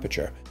lower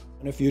temperature.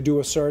 And if you do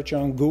a search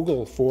on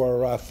Google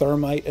for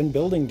thermite and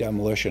building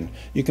demolition,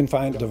 you can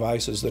find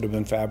devices that have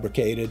been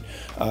fabricated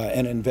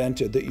and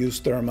invented that use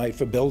thermite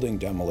for building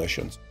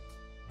demolitions.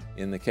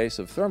 In the case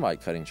of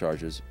thermite cutting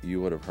charges,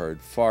 you would have heard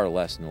far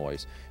less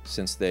noise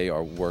since they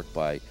are worked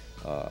by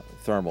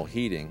thermal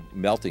heating,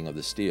 melting of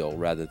the steel,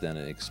 rather than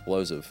an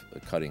explosive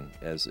cutting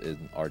as in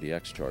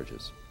RDX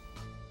charges.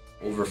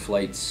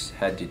 Overflights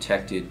had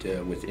detected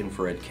with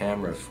infrared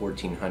camera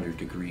 1400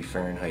 degree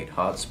Fahrenheit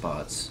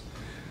hotspots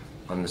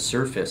on the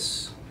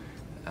surface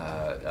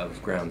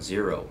of ground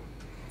zero.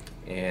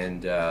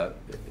 And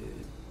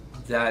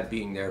that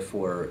being there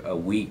for a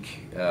week,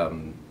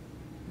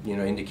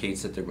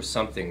 indicates that there was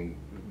something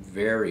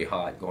very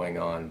hot going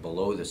on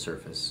below the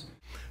surface.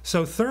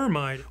 So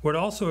thermite would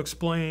also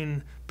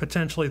explain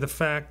potentially the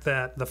fact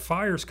that the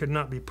fires could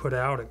not be put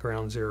out at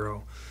ground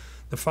zero.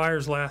 The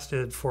fires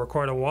lasted for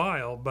quite a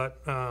while,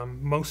 but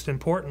most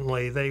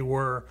importantly, they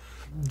were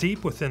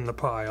deep within the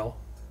pile,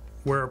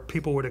 where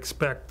people would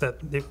expect that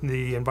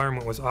the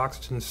environment was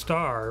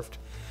oxygen-starved.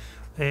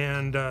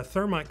 And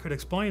thermite could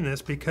explain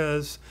this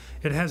because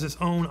it has its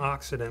own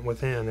oxidant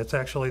within. It's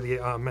actually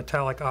the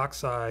metallic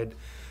oxide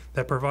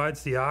that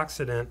provides the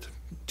oxidant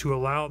to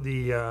allow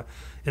the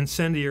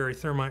incendiary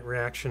thermite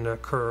reaction to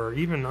occur,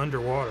 even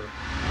underwater.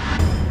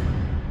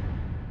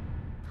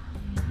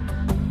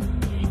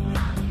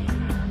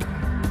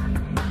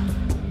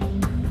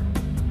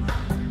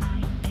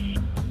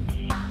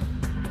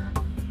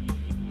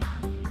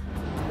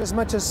 As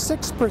much as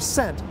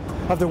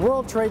 6% of the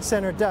World Trade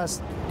Center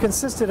dust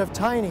consisted of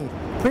tiny,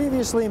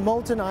 previously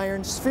molten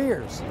iron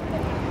spheres.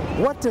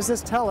 What does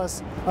this tell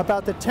us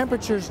about the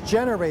temperatures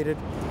generated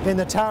in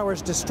the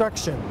tower's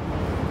destruction?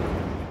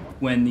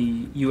 When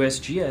the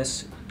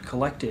USGS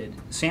collected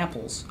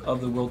samples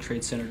of the World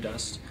Trade Center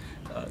dust,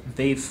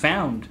 they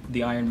found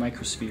the iron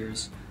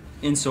microspheres.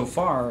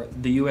 Insofar,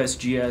 the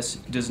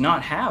USGS does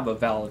not have a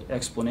valid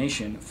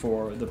explanation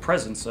for the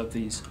presence of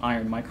these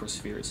iron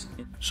microspheres.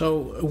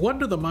 So what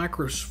do the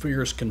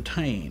microspheres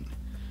contain?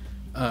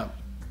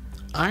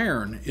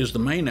 Iron is the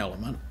main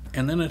element,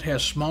 and then it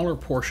has smaller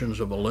portions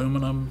of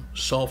aluminum,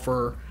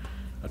 sulfur,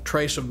 a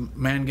trace of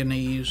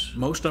manganese.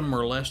 Most of them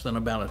are less than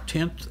about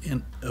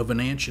 1/10 of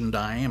an inch in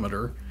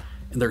diameter,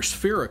 and they're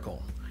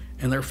spherical.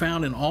 And they're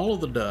found in all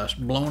of the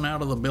dust blown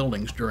out of the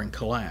buildings during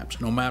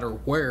collapse, no matter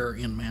where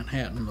in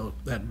Manhattan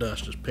that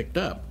dust is picked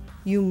up.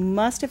 You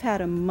must have had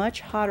a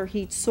much hotter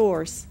heat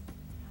source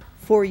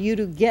for you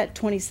to get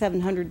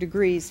 2,700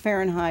 degrees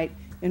Fahrenheit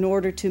in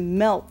order to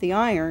melt the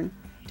iron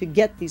to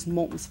get these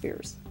molten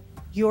spheres.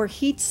 Your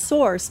heat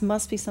source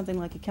must be something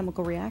like a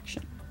chemical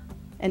reaction,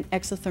 an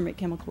exothermic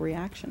chemical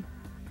reaction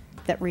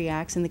that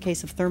reacts, in the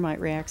case of thermite,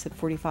 reacts at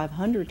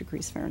 4,500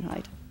 degrees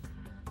Fahrenheit.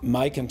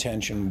 My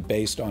contention,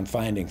 based on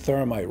finding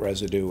thermite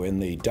residue in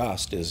the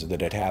dust, is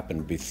that it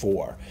happened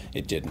before.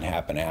 It didn't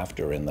happen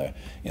after in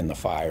the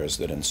fires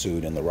that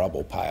ensued in the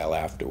rubble pile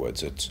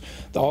afterwards. It's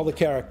all the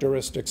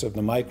characteristics of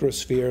the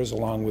microspheres,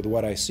 along with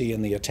what I see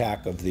in the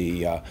attack of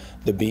the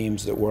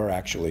beams that were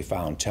actually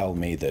found, tell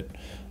me that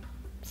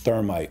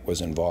thermite was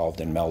involved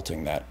in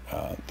melting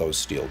those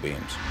steel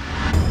beams.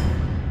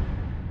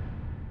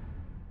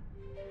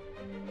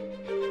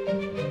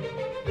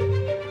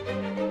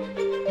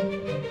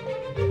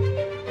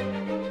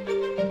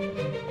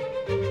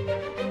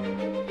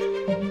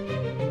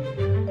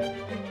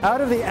 Out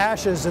of the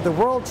ashes of the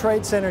World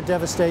Trade Center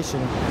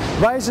devastation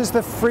rises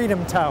the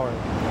Freedom Tower,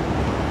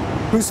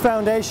 whose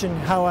foundation,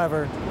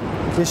 however,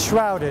 is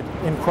shrouded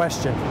in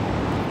question.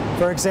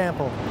 For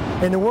example,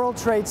 in the World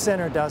Trade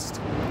Center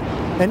dust,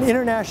 an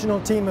international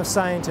team of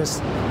scientists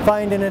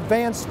find an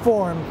advanced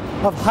form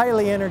of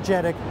highly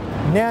energetic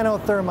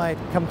nanothermite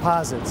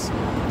composites.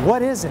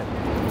 What is it,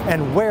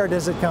 and where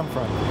does it come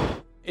from?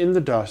 In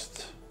the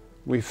dust,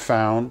 we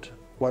found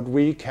what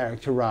we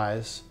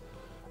characterize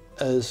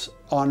as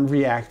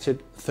unreacted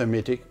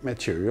thermitic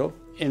material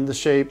in the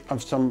shape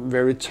of some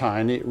very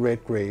tiny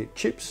red-gray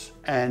chips.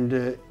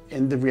 And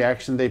in the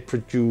reaction they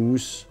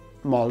produce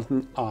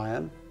molten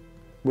iron,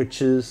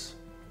 which is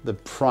the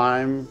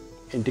prime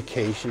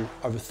indication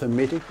of a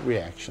thermitic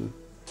reaction.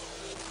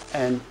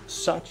 And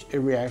such a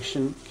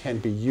reaction can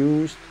be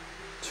used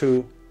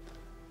to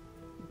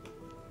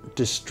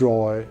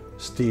destroy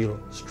steel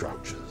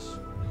structures.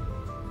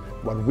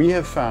 What we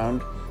have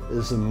found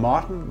is a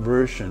modern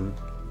version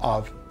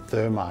of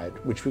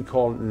thermite, which we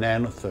call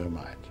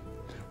nanothermite,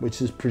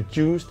 which is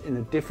produced in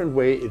a different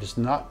way. It is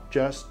not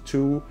just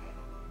two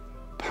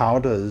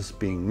powders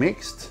being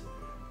mixed.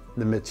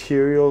 The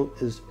material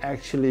is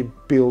actually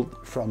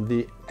built from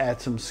the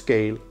atom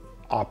scale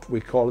up. We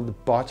call it the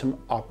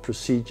bottom-up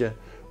procedure,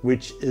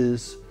 which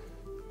is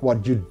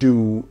what you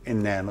do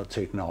in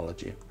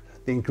nanotechnology.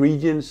 The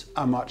ingredients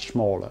are much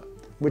smaller,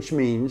 which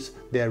means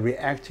they're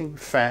reacting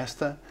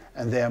faster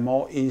and they are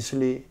more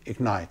easily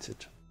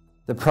ignited.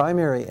 The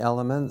primary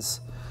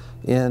elements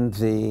in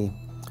the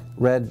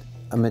red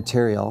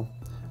material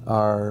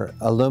are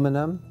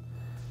aluminum,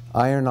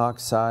 iron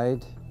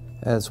oxide,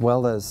 as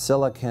well as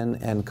silicon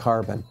and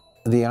carbon.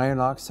 The iron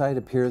oxide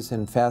appears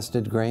in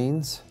faceted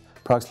grains,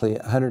 approximately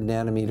 100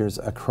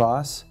 nanometers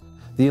across.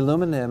 The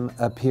aluminum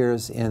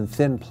appears in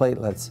thin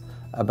platelets,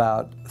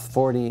 about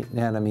 40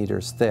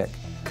 nanometers thick.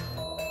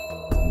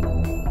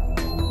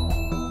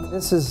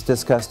 This is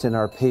discussed in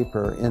our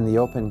paper in the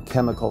Open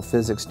Chemical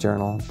Physics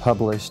Journal,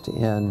 published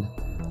in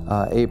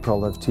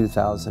April of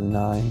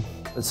 2009.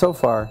 But so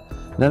far,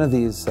 none of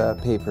these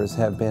papers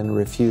have been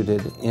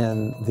refuted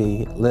in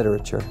the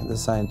literature, the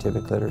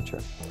scientific literature.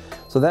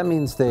 So that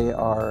means they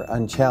are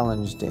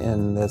unchallenged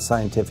in the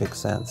scientific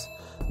sense.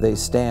 They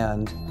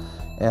stand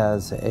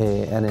as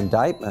an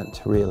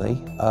indictment,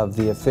 really, of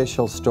the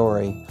official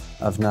story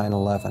of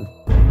 9/11.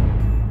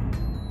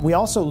 We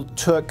also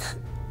took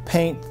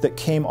paint that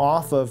came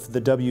off of the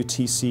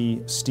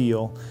WTC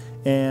steel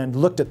and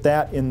looked at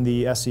that in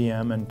the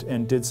SEM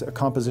and did a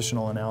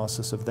compositional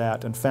analysis of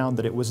that and found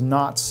that it was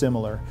not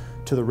similar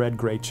to the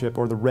red-gray chip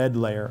or the red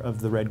layer of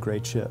the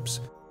red-gray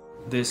chips.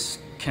 This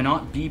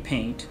cannot be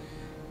paint.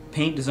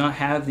 Paint does not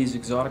have these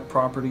exotic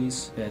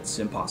properties. It's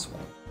impossible.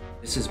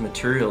 This is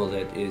material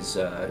that is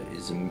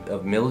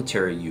of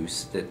military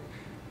use that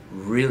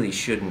really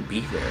shouldn't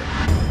be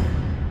there.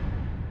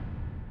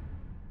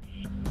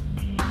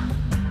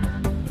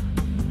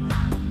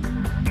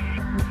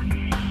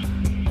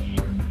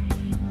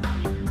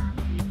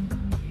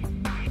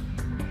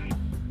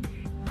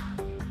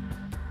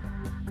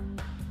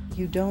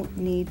 You don't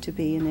need to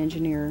be an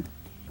engineer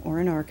or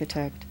an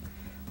architect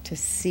to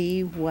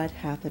see what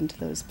happened to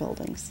those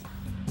buildings.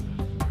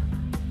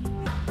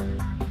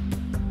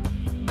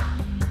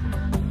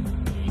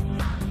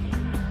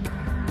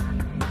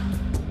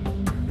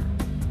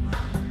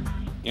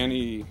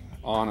 Any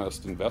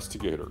honest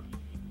investigator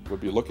would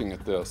be looking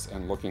at this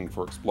and looking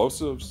for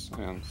explosives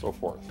and so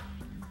forth.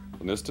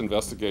 The NIST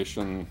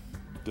investigation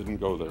didn't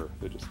go there.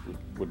 They just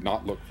would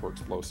not look for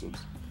explosives.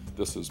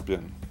 This has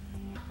been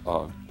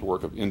the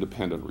work of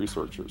independent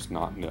researchers,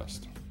 not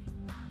NIST.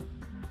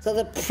 So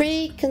the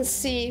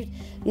preconceived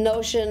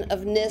notion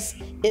of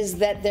NIST is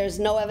that there's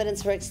no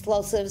evidence for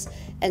explosives,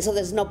 and so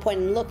there's no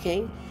point in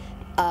looking.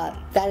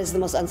 That is the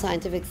most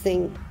unscientific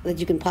thing that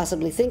you can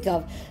possibly think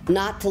of,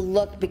 not to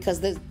look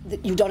because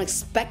you don't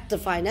expect to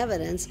find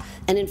evidence,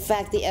 and in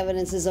fact the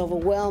evidence is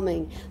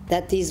overwhelming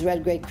that these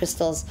red-gray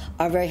crystals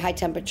are very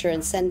high-temperature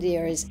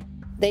incendiaries.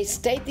 They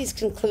state these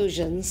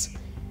conclusions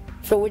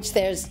for which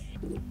there's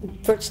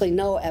virtually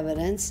no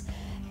evidence,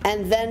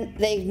 and then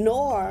they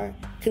ignore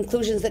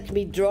conclusions that can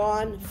be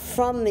drawn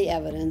from the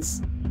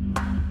evidence.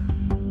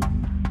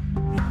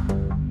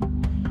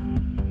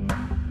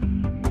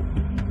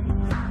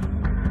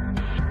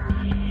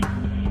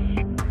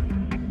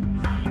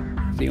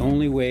 The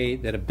only way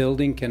that a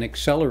building can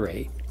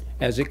accelerate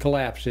as it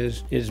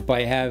collapses is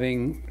by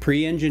having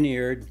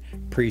pre-engineered,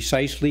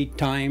 precisely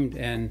timed,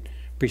 and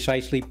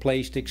precisely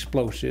placed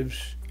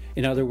explosives.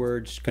 In other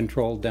words,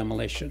 controlled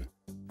demolition.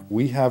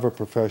 We have a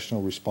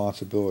professional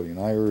responsibility, and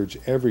I urge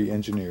every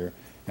engineer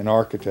and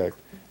architect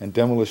and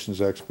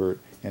demolitions expert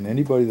and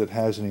anybody that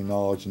has any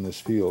knowledge in this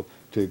field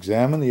to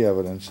examine the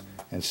evidence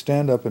and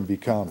stand up and be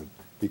counted,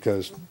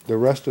 because the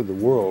rest of the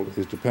world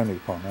is depending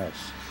upon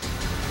us.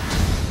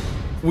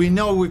 We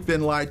know we've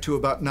been lied to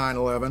about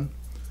 9/11.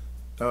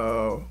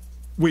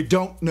 We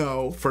don't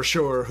know for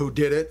sure who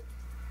did it.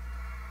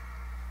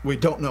 We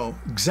don't know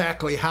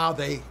exactly how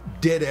they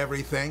did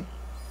everything.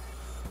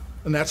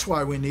 And that's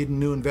why we need a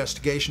new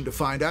investigation to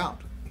find out.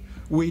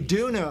 We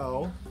do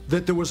know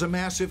that there was a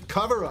massive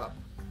cover-up,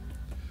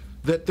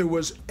 that there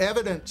was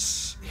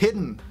evidence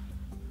hidden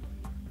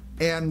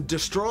and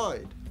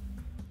destroyed.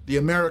 The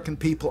American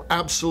people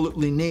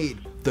absolutely need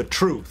the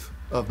truth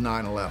of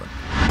 9/11.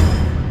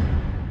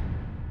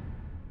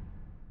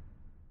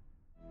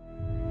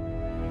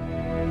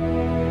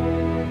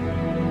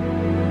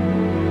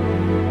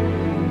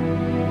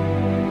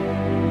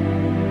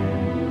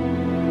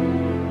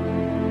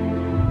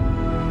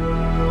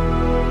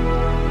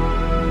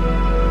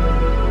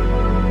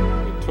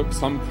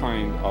 Some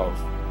kind of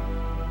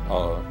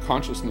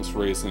consciousness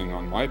raising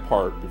on my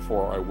part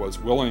before I was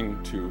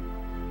willing to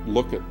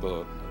look at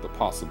the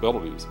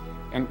possibilities.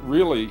 And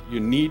really,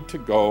 you need to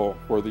go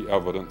where the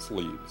evidence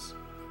leads.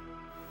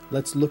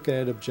 Let's look at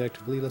it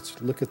objectively.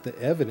 Let's look at the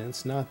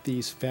evidence, not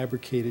these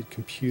fabricated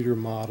computer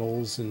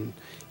models and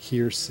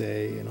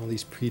hearsay and all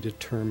these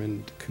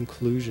predetermined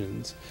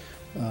conclusions.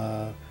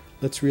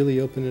 Let's really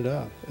open it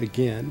up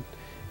again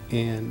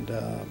and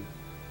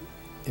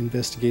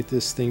investigate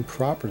this thing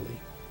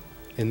properly,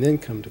 and then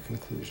come to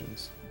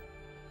conclusions.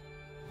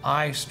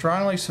 I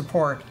strongly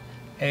support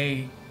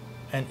an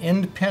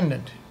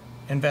independent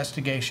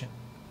investigation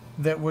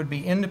that would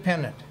be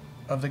independent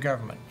of the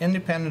government,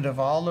 independent of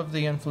all of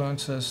the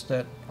influences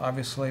that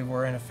obviously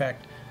were in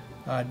effect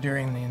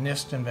during the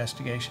NIST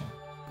investigation.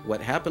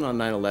 What happened on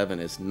 9/11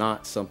 is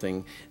not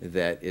something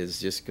that is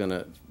just going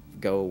to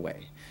go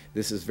away.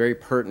 This is very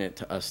pertinent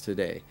to us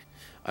today.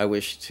 I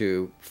wish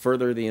to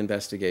further the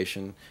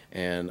investigation,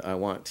 and I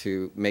want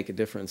to make a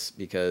difference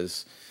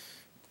because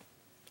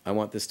I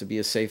want this to be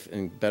a safe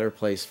and better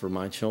place for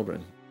my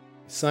children.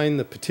 Signed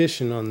the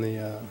petition on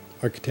the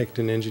Architect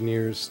and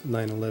Engineers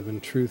 9/11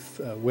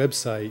 Truth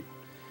website,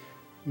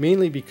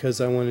 mainly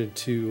because I wanted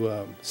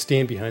to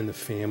stand behind the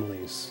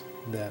families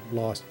that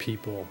lost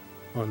people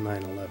on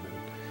 9/11.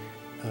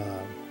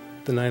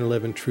 The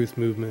 9/11 Truth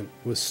movement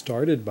was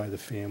started by the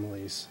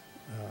families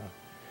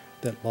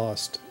that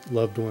lost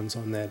loved ones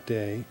on that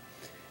day.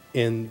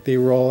 And they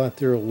were all out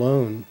there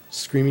alone,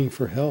 screaming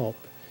for help.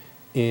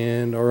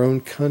 And our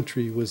own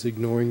country was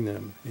ignoring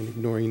them and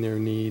ignoring their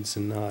needs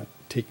and not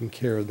taking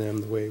care of them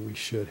the way we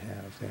should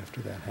have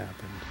after that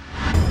happened.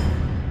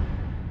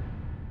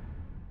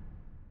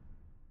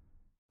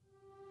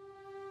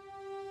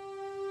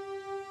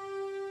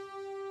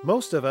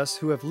 Most of us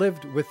who have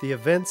lived with the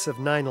events of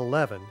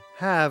 9/11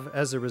 have,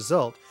 as a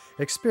result,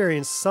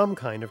 experienced some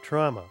kind of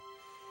trauma.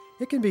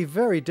 It can be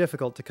very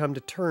difficult to come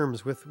to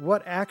terms with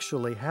what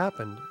actually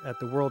happened at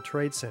the World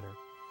Trade Center.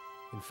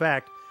 In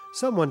fact,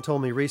 someone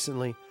told me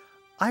recently,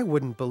 "I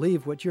wouldn't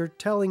believe what you're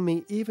telling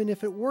me even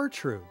if it were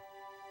true."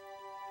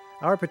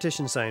 Our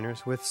petition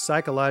signers with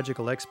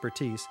psychological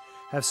expertise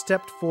have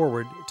stepped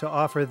forward to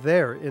offer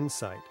their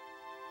insight.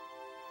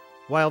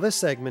 While this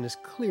segment is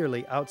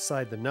clearly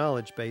outside the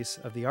knowledge base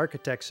of the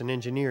architects and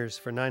engineers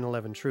for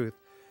 9/11 Truth,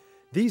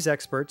 these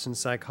experts in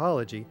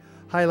psychology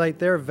highlight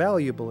their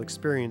valuable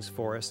experience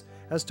for us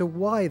as to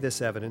why this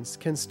evidence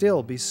can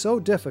still be so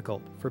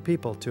difficult for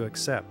people to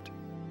accept.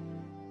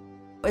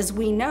 As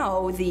we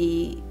know,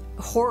 the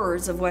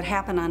horrors of what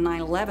happened on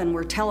 9/11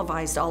 were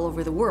televised all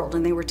over the world,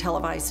 and they were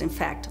televised, in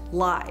fact,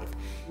 live.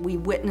 We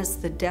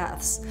witnessed the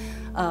deaths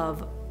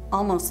of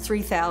almost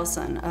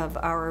 3,000 of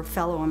our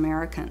fellow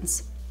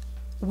Americans.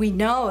 We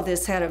know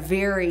this had a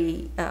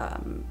very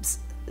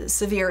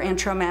severe and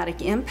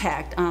traumatic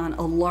impact on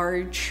a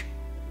large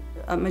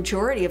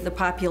majority of the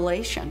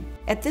population.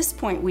 At this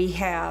point, we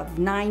have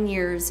 9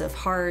 years of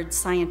hard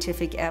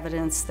scientific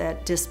evidence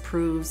that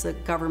disproves the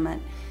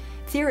government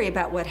theory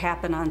about what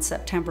happened on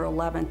September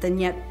 11th, and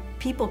yet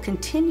people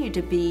continue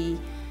to be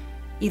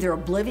either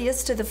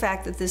oblivious to the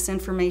fact that this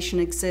information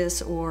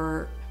exists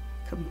or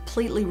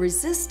completely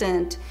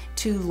resistant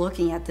to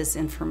looking at this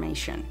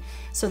information.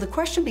 So the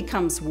question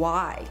becomes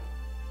why?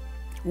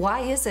 Why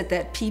is it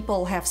that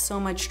people have so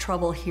much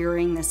trouble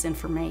hearing this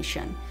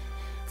information?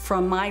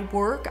 From my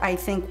work, I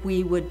think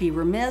we would be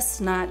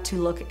remiss not to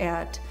look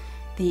at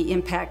the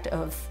impact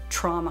of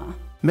trauma.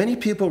 Many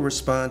people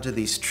respond to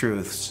these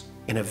truths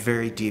in a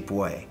very deep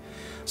way.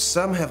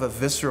 Some have a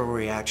visceral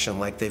reaction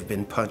like they've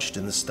been punched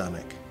in the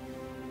stomach.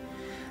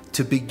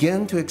 To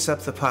begin to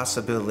accept the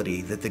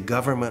possibility that the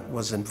government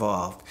was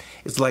involved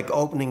is like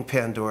opening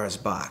Pandora's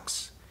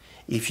box.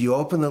 If you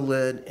open the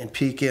lid and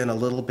peek in a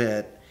little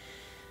bit,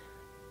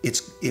 it's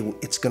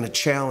going to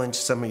challenge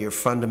some of your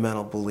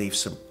fundamental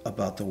beliefs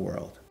about the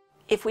world.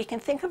 If we can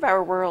think of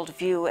our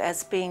worldview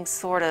as being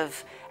sort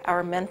of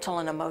our mental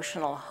and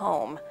emotional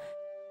home,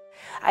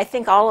 I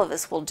think all of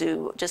us will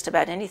do just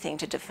about anything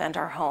to defend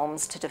our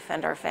homes, to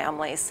defend our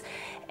families.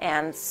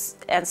 And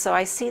so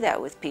I see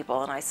that with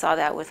people, and I saw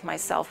that with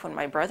myself when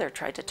my brother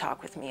tried to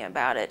talk with me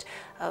about it,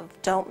 of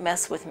don't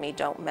mess with me,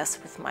 don't mess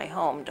with my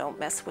home, don't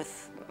mess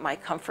with my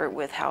comfort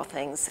with how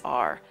things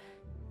are.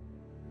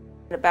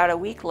 About a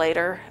week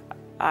later,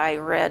 I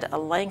read a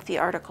lengthy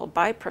article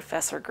by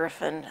Professor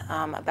Griffin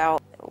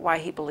about why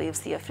he believes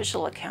the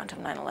official account of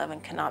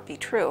 9/11 cannot be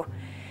true.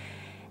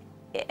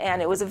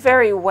 And it was a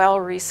very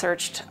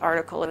well-researched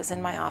article. It was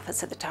in my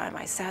office at the time.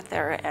 I sat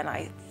there and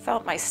I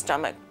felt my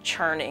stomach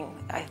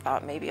churning. I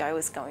thought maybe I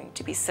was going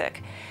to be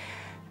sick.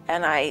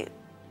 And I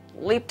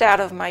leaped out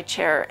of my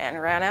chair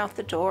and ran out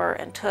the door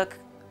and took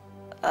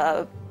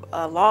a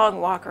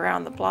long walk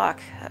around the block,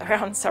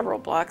 around several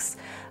blocks,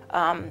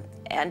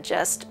 and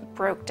just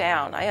broke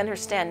down. I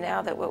understand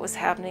now that what was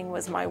happening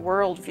was my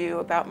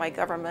worldview about my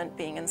government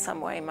being in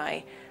some way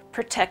my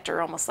protector,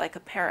 almost like a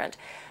parent,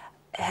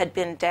 had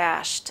been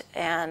dashed,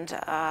 and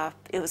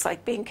it was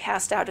like being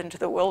cast out into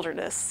the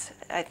wilderness,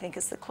 I think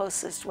is the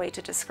closest way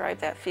to describe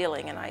that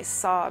feeling. And I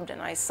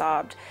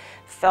sobbed,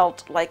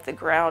 felt like the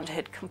ground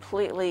had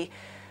completely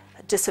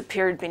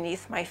disappeared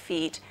beneath my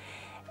feet.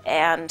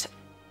 And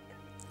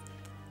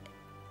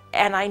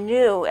I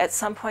knew at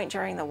some point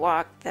during the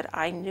walk that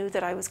I knew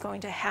that I was going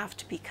to have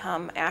to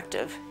become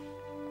active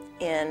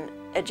in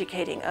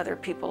educating other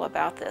people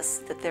about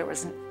this,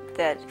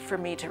 that for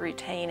me to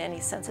retain any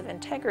sense of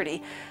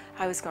integrity,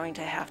 I was going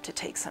to have to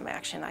take some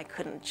action. I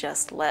couldn't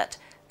just let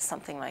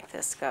something like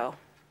this go.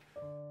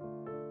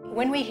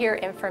 When we hear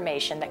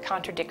information that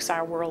contradicts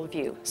our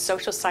worldview,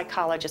 social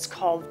psychologists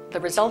call the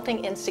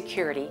resulting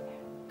insecurity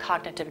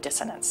cognitive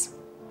dissonance.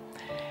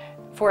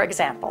 For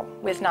example,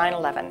 with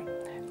 9/11,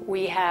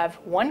 we have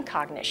one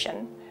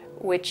cognition,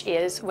 which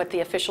is what the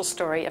official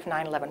story of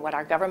 9/11, what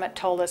our government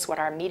told us, what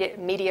our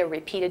media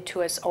repeated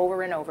to us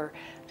over and over,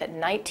 that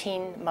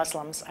 19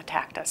 Muslims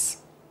attacked us.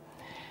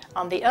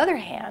 On the other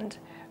hand,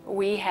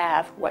 we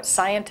have what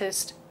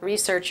scientists,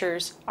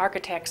 researchers,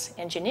 architects,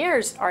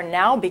 engineers are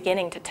now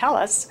beginning to tell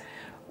us,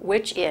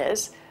 which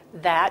is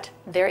that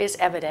there is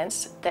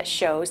evidence that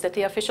shows that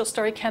the official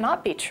story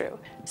cannot be true.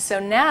 So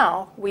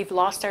now we've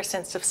lost our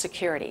sense of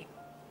security.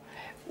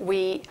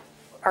 We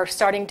are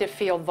starting to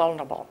feel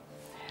vulnerable.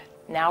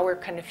 Now we're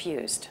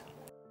confused.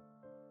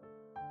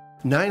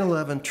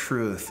 9/11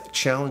 Truth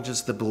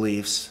challenges the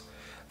beliefs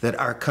that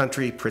our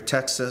country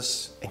protects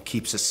us and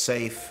keeps us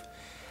safe,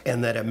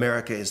 and that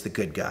America is the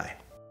good guy.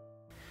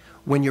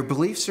 When your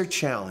beliefs are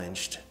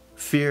challenged,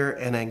 fear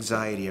and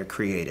anxiety are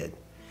created.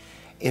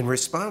 In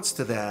response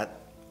to that,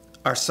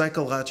 our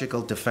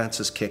psychological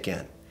defenses kick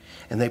in,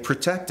 and they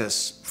protect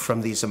us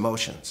from these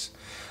emotions.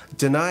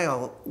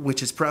 Denial,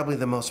 which is probably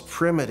the most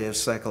primitive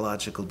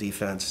psychological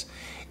defense,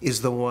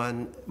 is the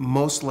one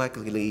most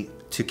likely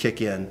to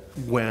kick in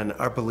when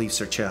our beliefs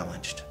are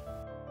challenged.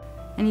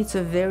 And it's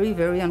a very,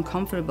 very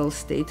uncomfortable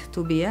state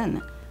to be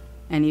in.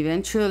 And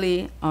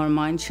eventually our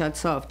mind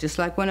shuts off. Just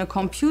like when a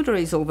computer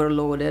is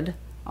overloaded,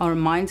 our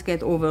minds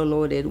get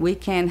overloaded. We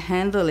can't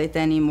handle it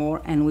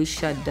anymore and we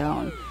shut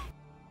down.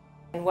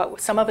 And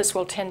what some of us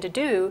will tend to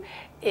do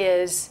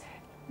is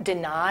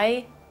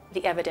deny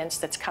the evidence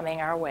that's coming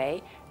our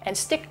way and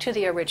stick to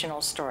the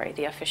original story,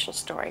 the official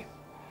story,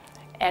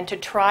 and to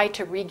try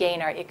to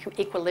regain our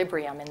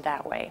equilibrium in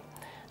that way.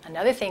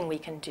 Another thing we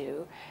can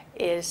do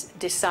is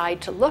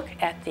decide to look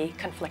at the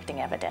conflicting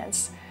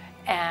evidence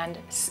and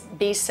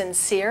be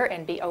sincere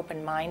and be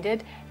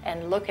open-minded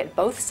and look at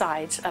both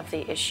sides of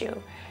the issue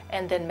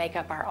and then make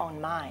up our own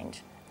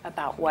mind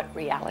about what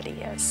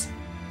reality is.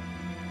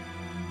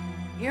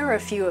 Here are a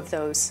few of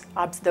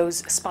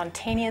those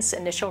spontaneous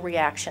initial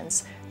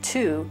reactions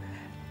to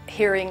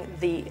hearing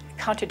the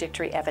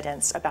contradictory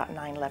evidence about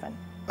 9/11.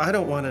 I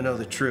don't want to know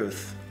the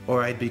truth,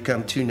 or I'd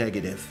become too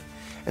negative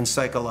and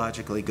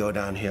psychologically go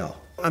downhill.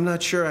 I'm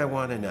not sure I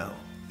want to know.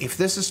 If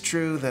this is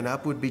true, then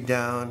up would be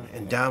down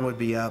and down would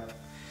be up.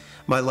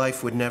 My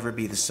life would never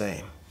be the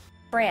same.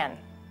 Fran,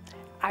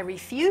 I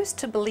refuse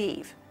to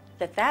believe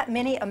that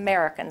many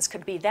Americans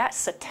could be that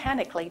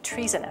satanically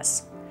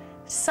treasonous.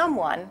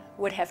 Someone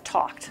would have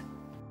talked.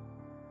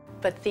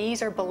 But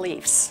these are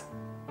beliefs.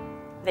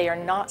 They are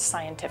not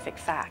scientific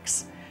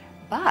facts.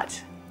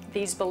 But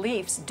these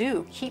beliefs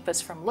do keep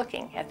us from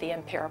looking at the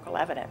empirical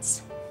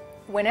evidence.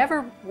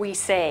 Whenever we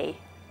say,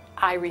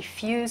 I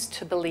refuse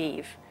to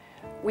believe,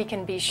 we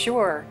can be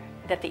sure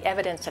that the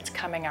evidence that's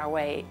coming our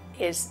way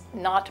is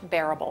not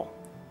bearable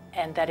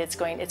and that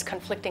it's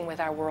conflicting with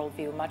our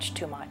worldview much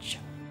too much.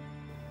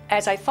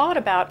 As I thought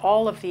about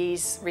all of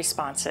these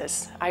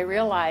responses, I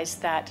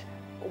realized that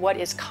what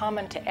is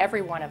common to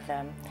every one of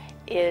them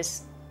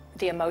is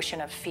the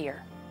emotion of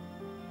fear.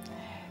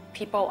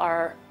 People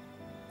are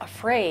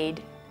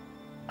afraid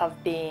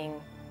of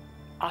being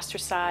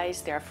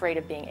ostracized, they're afraid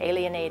of being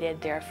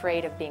alienated, they're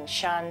afraid of being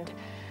shunned,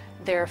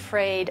 they're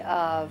afraid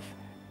of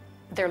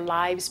their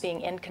lives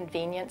being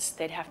inconvenienced,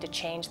 they'd have to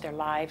change their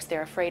lives,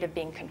 they're afraid of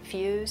being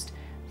confused,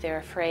 they're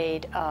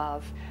afraid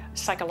of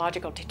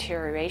psychological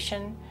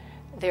deterioration,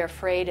 they're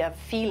afraid of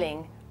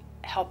feeling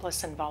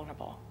helpless and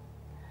vulnerable.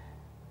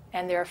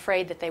 And they're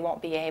afraid that they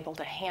won't be able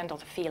to handle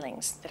the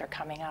feelings that are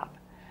coming up.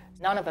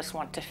 None of us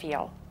want to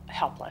feel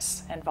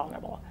helpless and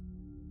vulnerable.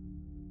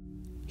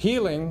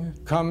 Healing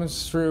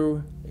comes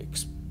through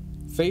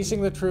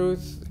facing the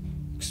truth,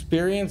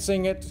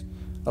 experiencing it,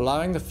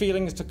 allowing the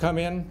feelings to come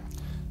in,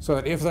 so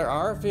that if there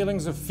are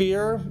feelings of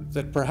fear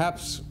that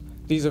perhaps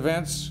these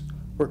events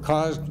were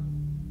caused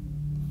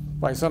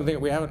by something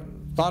that we haven't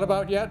thought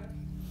about yet,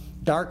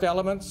 dark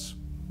elements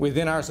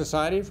within our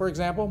society, for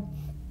example,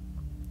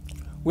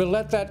 we'll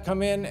let that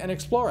come in and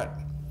explore it.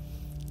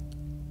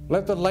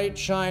 Let the light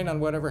shine on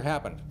whatever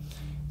happened.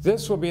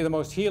 This will be the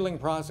most healing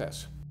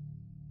process.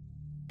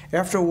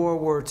 After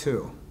World War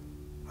II,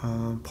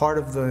 part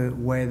of the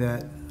way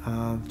that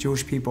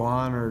Jewish people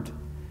honored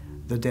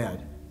the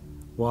dead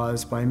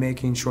was by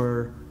making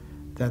sure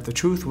that the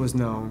truth was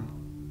known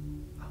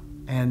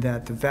and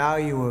that the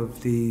value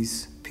of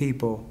these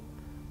people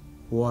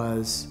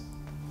was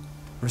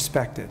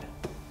respected.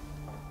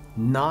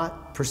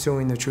 Not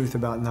pursuing the truth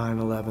about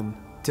 9/11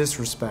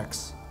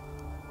 disrespects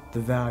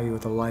the value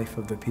of the life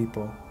of the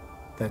people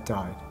that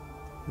died.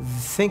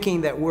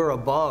 Thinking that we're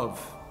above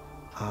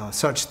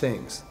such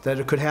things, that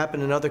it could happen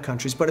in other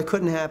countries, but it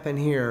couldn't happen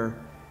here,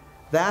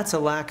 that's a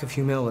lack of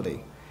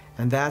humility,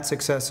 and that's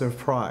excessive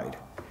pride.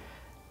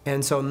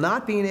 And so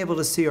not being able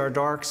to see our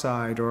dark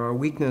side or our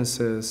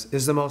weaknesses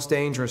is the most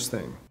dangerous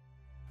thing.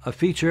 A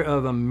feature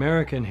of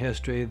American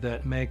history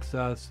that makes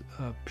us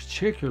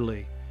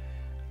particularly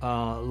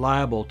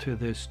liable to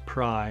this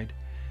pride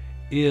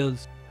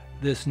is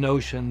this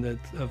notion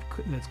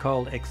that's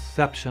called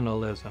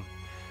exceptionalism,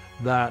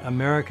 that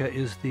America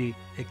is the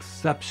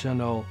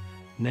exceptional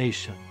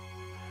nation.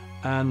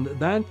 And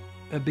that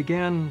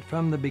began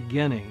from the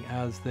beginning.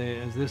 As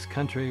this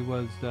country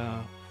was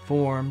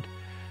formed,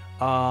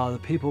 the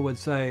people would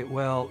say,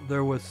 well,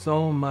 there was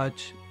so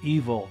much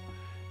evil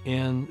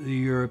in the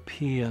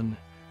European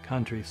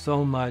country,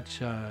 so much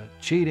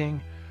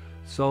cheating,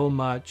 so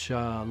much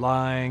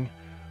lying,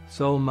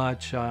 so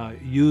much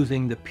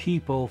using the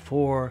people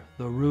for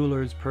the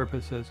ruler's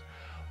purposes,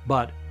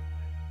 but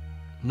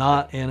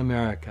not in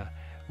America.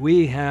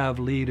 We have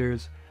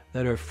leaders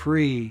that are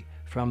free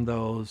from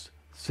those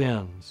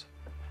sins.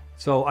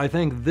 So I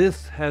think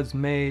this has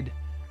made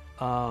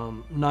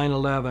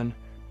 9/11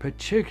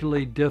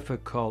 particularly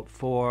difficult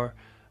for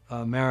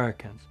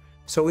Americans.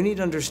 So we need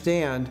to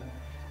understand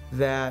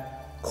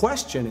that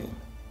questioning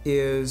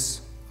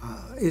is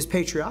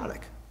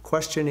patriotic.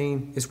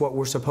 Questioning is what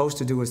we're supposed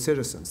to do as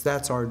citizens.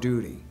 That's our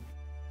duty.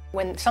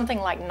 When something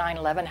like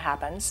 9/11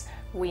 happens,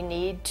 we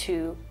need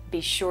to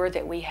be sure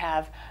that we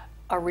have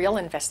a real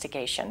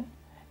investigation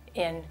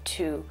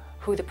into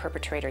who the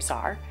perpetrators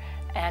are,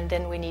 and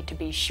then we need to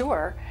be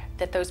sure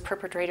that those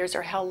perpetrators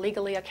are held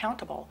legally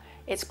accountable.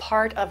 It's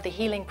part of the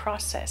healing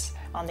process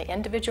on the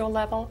individual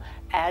level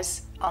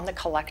as on the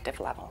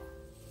collective level.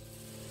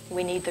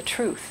 We need the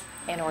truth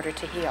in order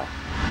to heal.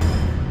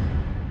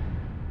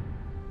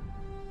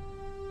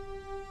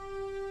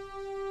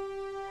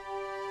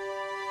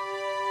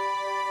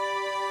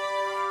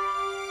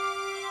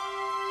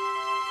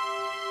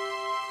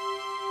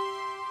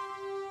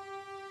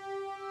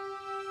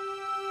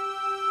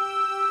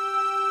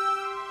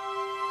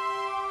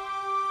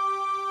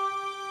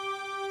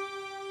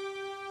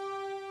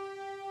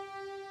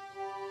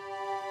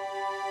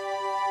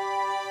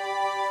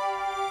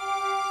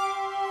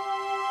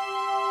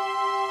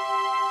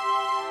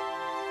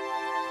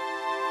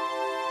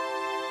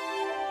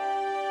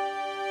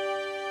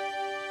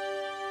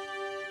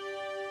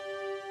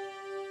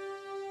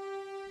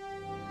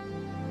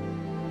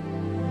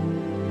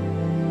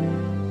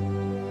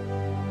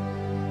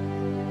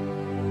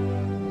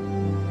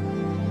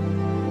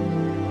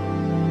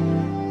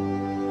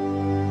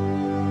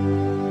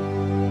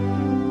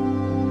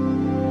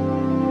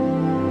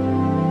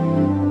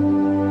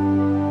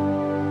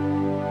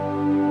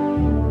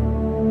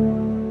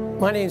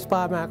 My name is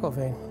Bob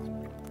McIlvaine.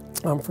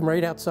 I'm from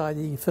right outside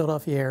the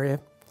Philadelphia area,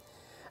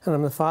 and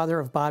I'm the father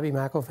of Bobby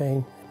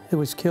McIlvaine, who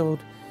was killed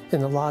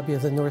in the lobby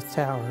of the North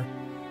Tower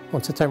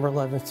on September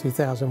 11,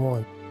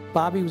 2001.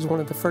 Bobby was one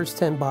of the first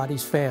 10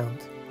 bodies found.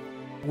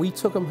 We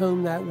took him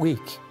home that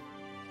week.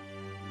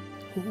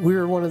 We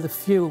were one of the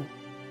few.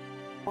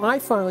 I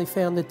finally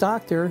found the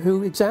doctor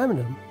who examined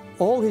him.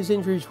 All his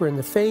injuries were in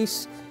the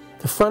face,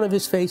 the front of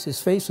his face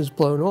was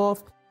blown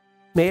off,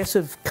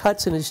 massive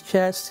cuts in his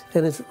chest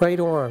and his right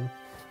arm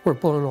were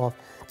blown off.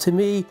 To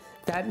me,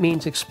 that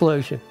means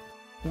explosion.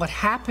 What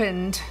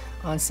happened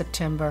on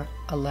September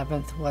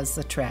 11th was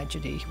the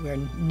tragedy where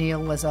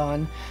Neil was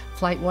on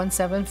Flight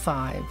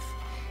 175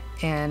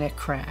 and it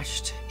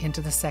crashed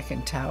into the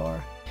second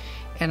tower.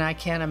 And I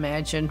can't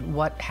imagine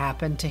what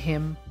happened to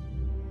him.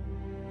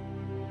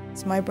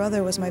 My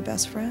brother was my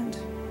best friend.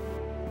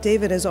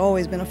 David has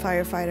always been a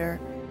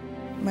firefighter.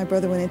 My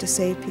brother went in to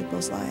save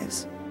people's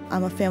lives.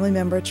 I'm a family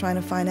member trying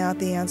to find out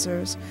the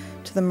answers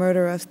to the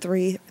murder of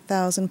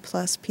 3,000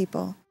 plus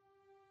people.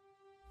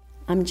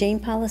 I'm Jane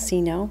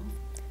Policino.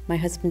 My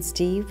husband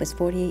Steve was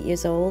 48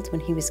 years old when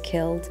he was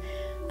killed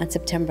on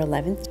September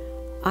 11th.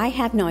 I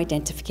have no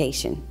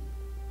identification.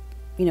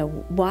 You know,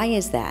 why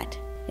is that?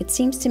 It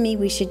seems to me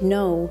we should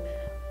know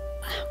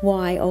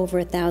why over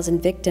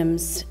 1,000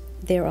 victims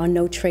there are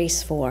no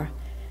trace for,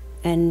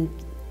 and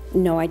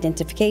no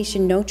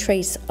identification, no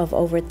trace of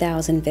over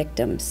 1,000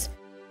 victims.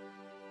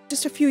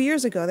 Just a few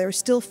years ago, they were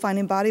still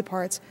finding body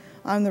parts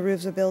on the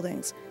roofs of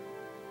buildings.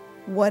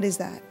 What is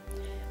that?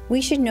 We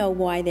should know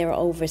why there are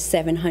over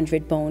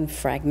 700 bone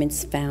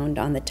fragments found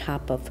on the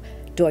top of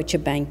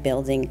Deutsche Bank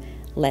building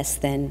less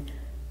than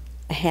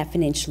a half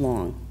an inch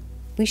long.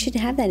 We should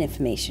have that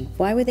information.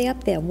 Why were they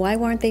up there? Why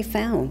weren't they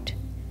found?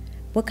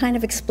 What kind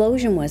of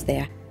explosion was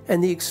there?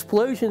 And the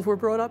explosions were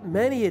brought up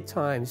many a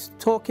times,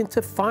 talking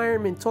to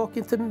firemen,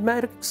 talking to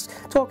medics,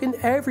 talking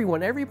to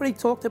everyone. Everybody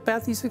talked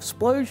about these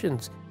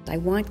explosions. I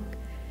want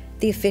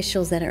the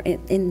officials that are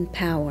in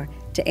power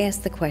to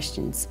ask the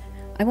questions.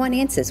 I want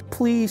answers.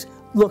 Please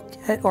look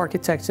at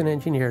architects and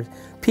engineers.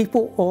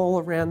 People all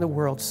around the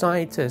world,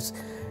 scientists,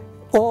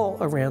 all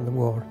around the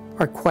world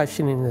are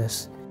questioning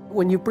this.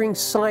 When you bring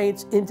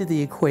science into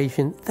the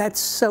equation,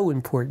 that's so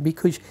important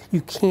because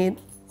you can't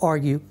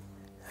argue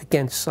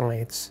against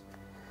science.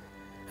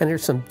 And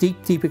there's some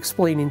deep, deep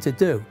explaining to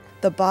do.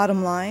 The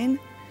bottom line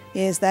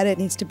is that it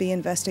needs to be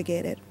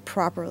investigated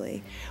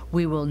properly.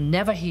 We will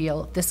never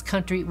heal. This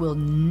country will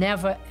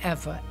never,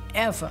 ever,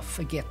 ever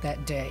forget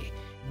that day.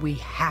 We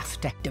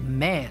have to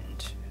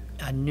demand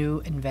a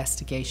new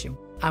investigation.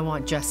 I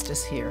want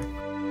justice here.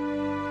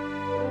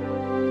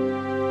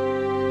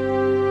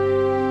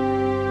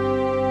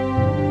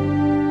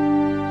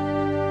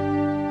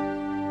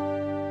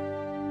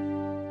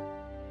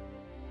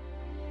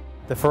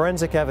 The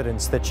forensic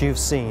evidence that you've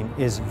seen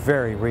is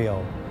very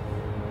real.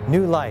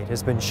 New light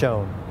has been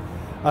shown.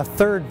 A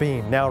third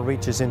beam now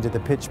reaches into the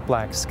pitch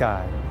black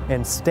sky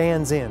and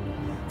stands in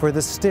for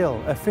the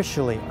still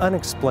officially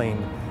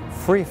unexplained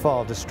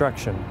free-fall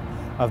destruction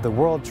of the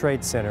World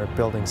Trade Center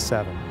Building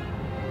 7.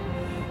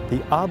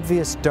 The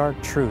obvious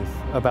dark truth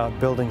about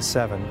Building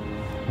 7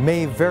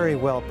 may very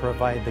well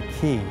provide the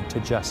key to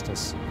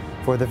justice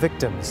for the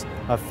victims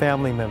of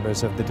family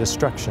members of the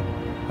destruction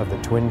of the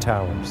Twin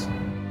Towers.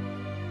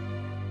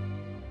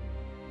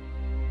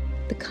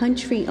 The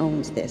country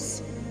owns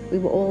this. We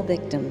were all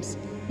victims.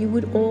 You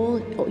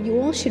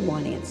all should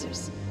want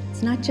answers.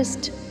 It's not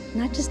just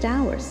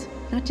ours,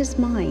 not just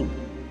mine.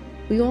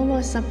 We all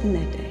lost something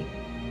that day.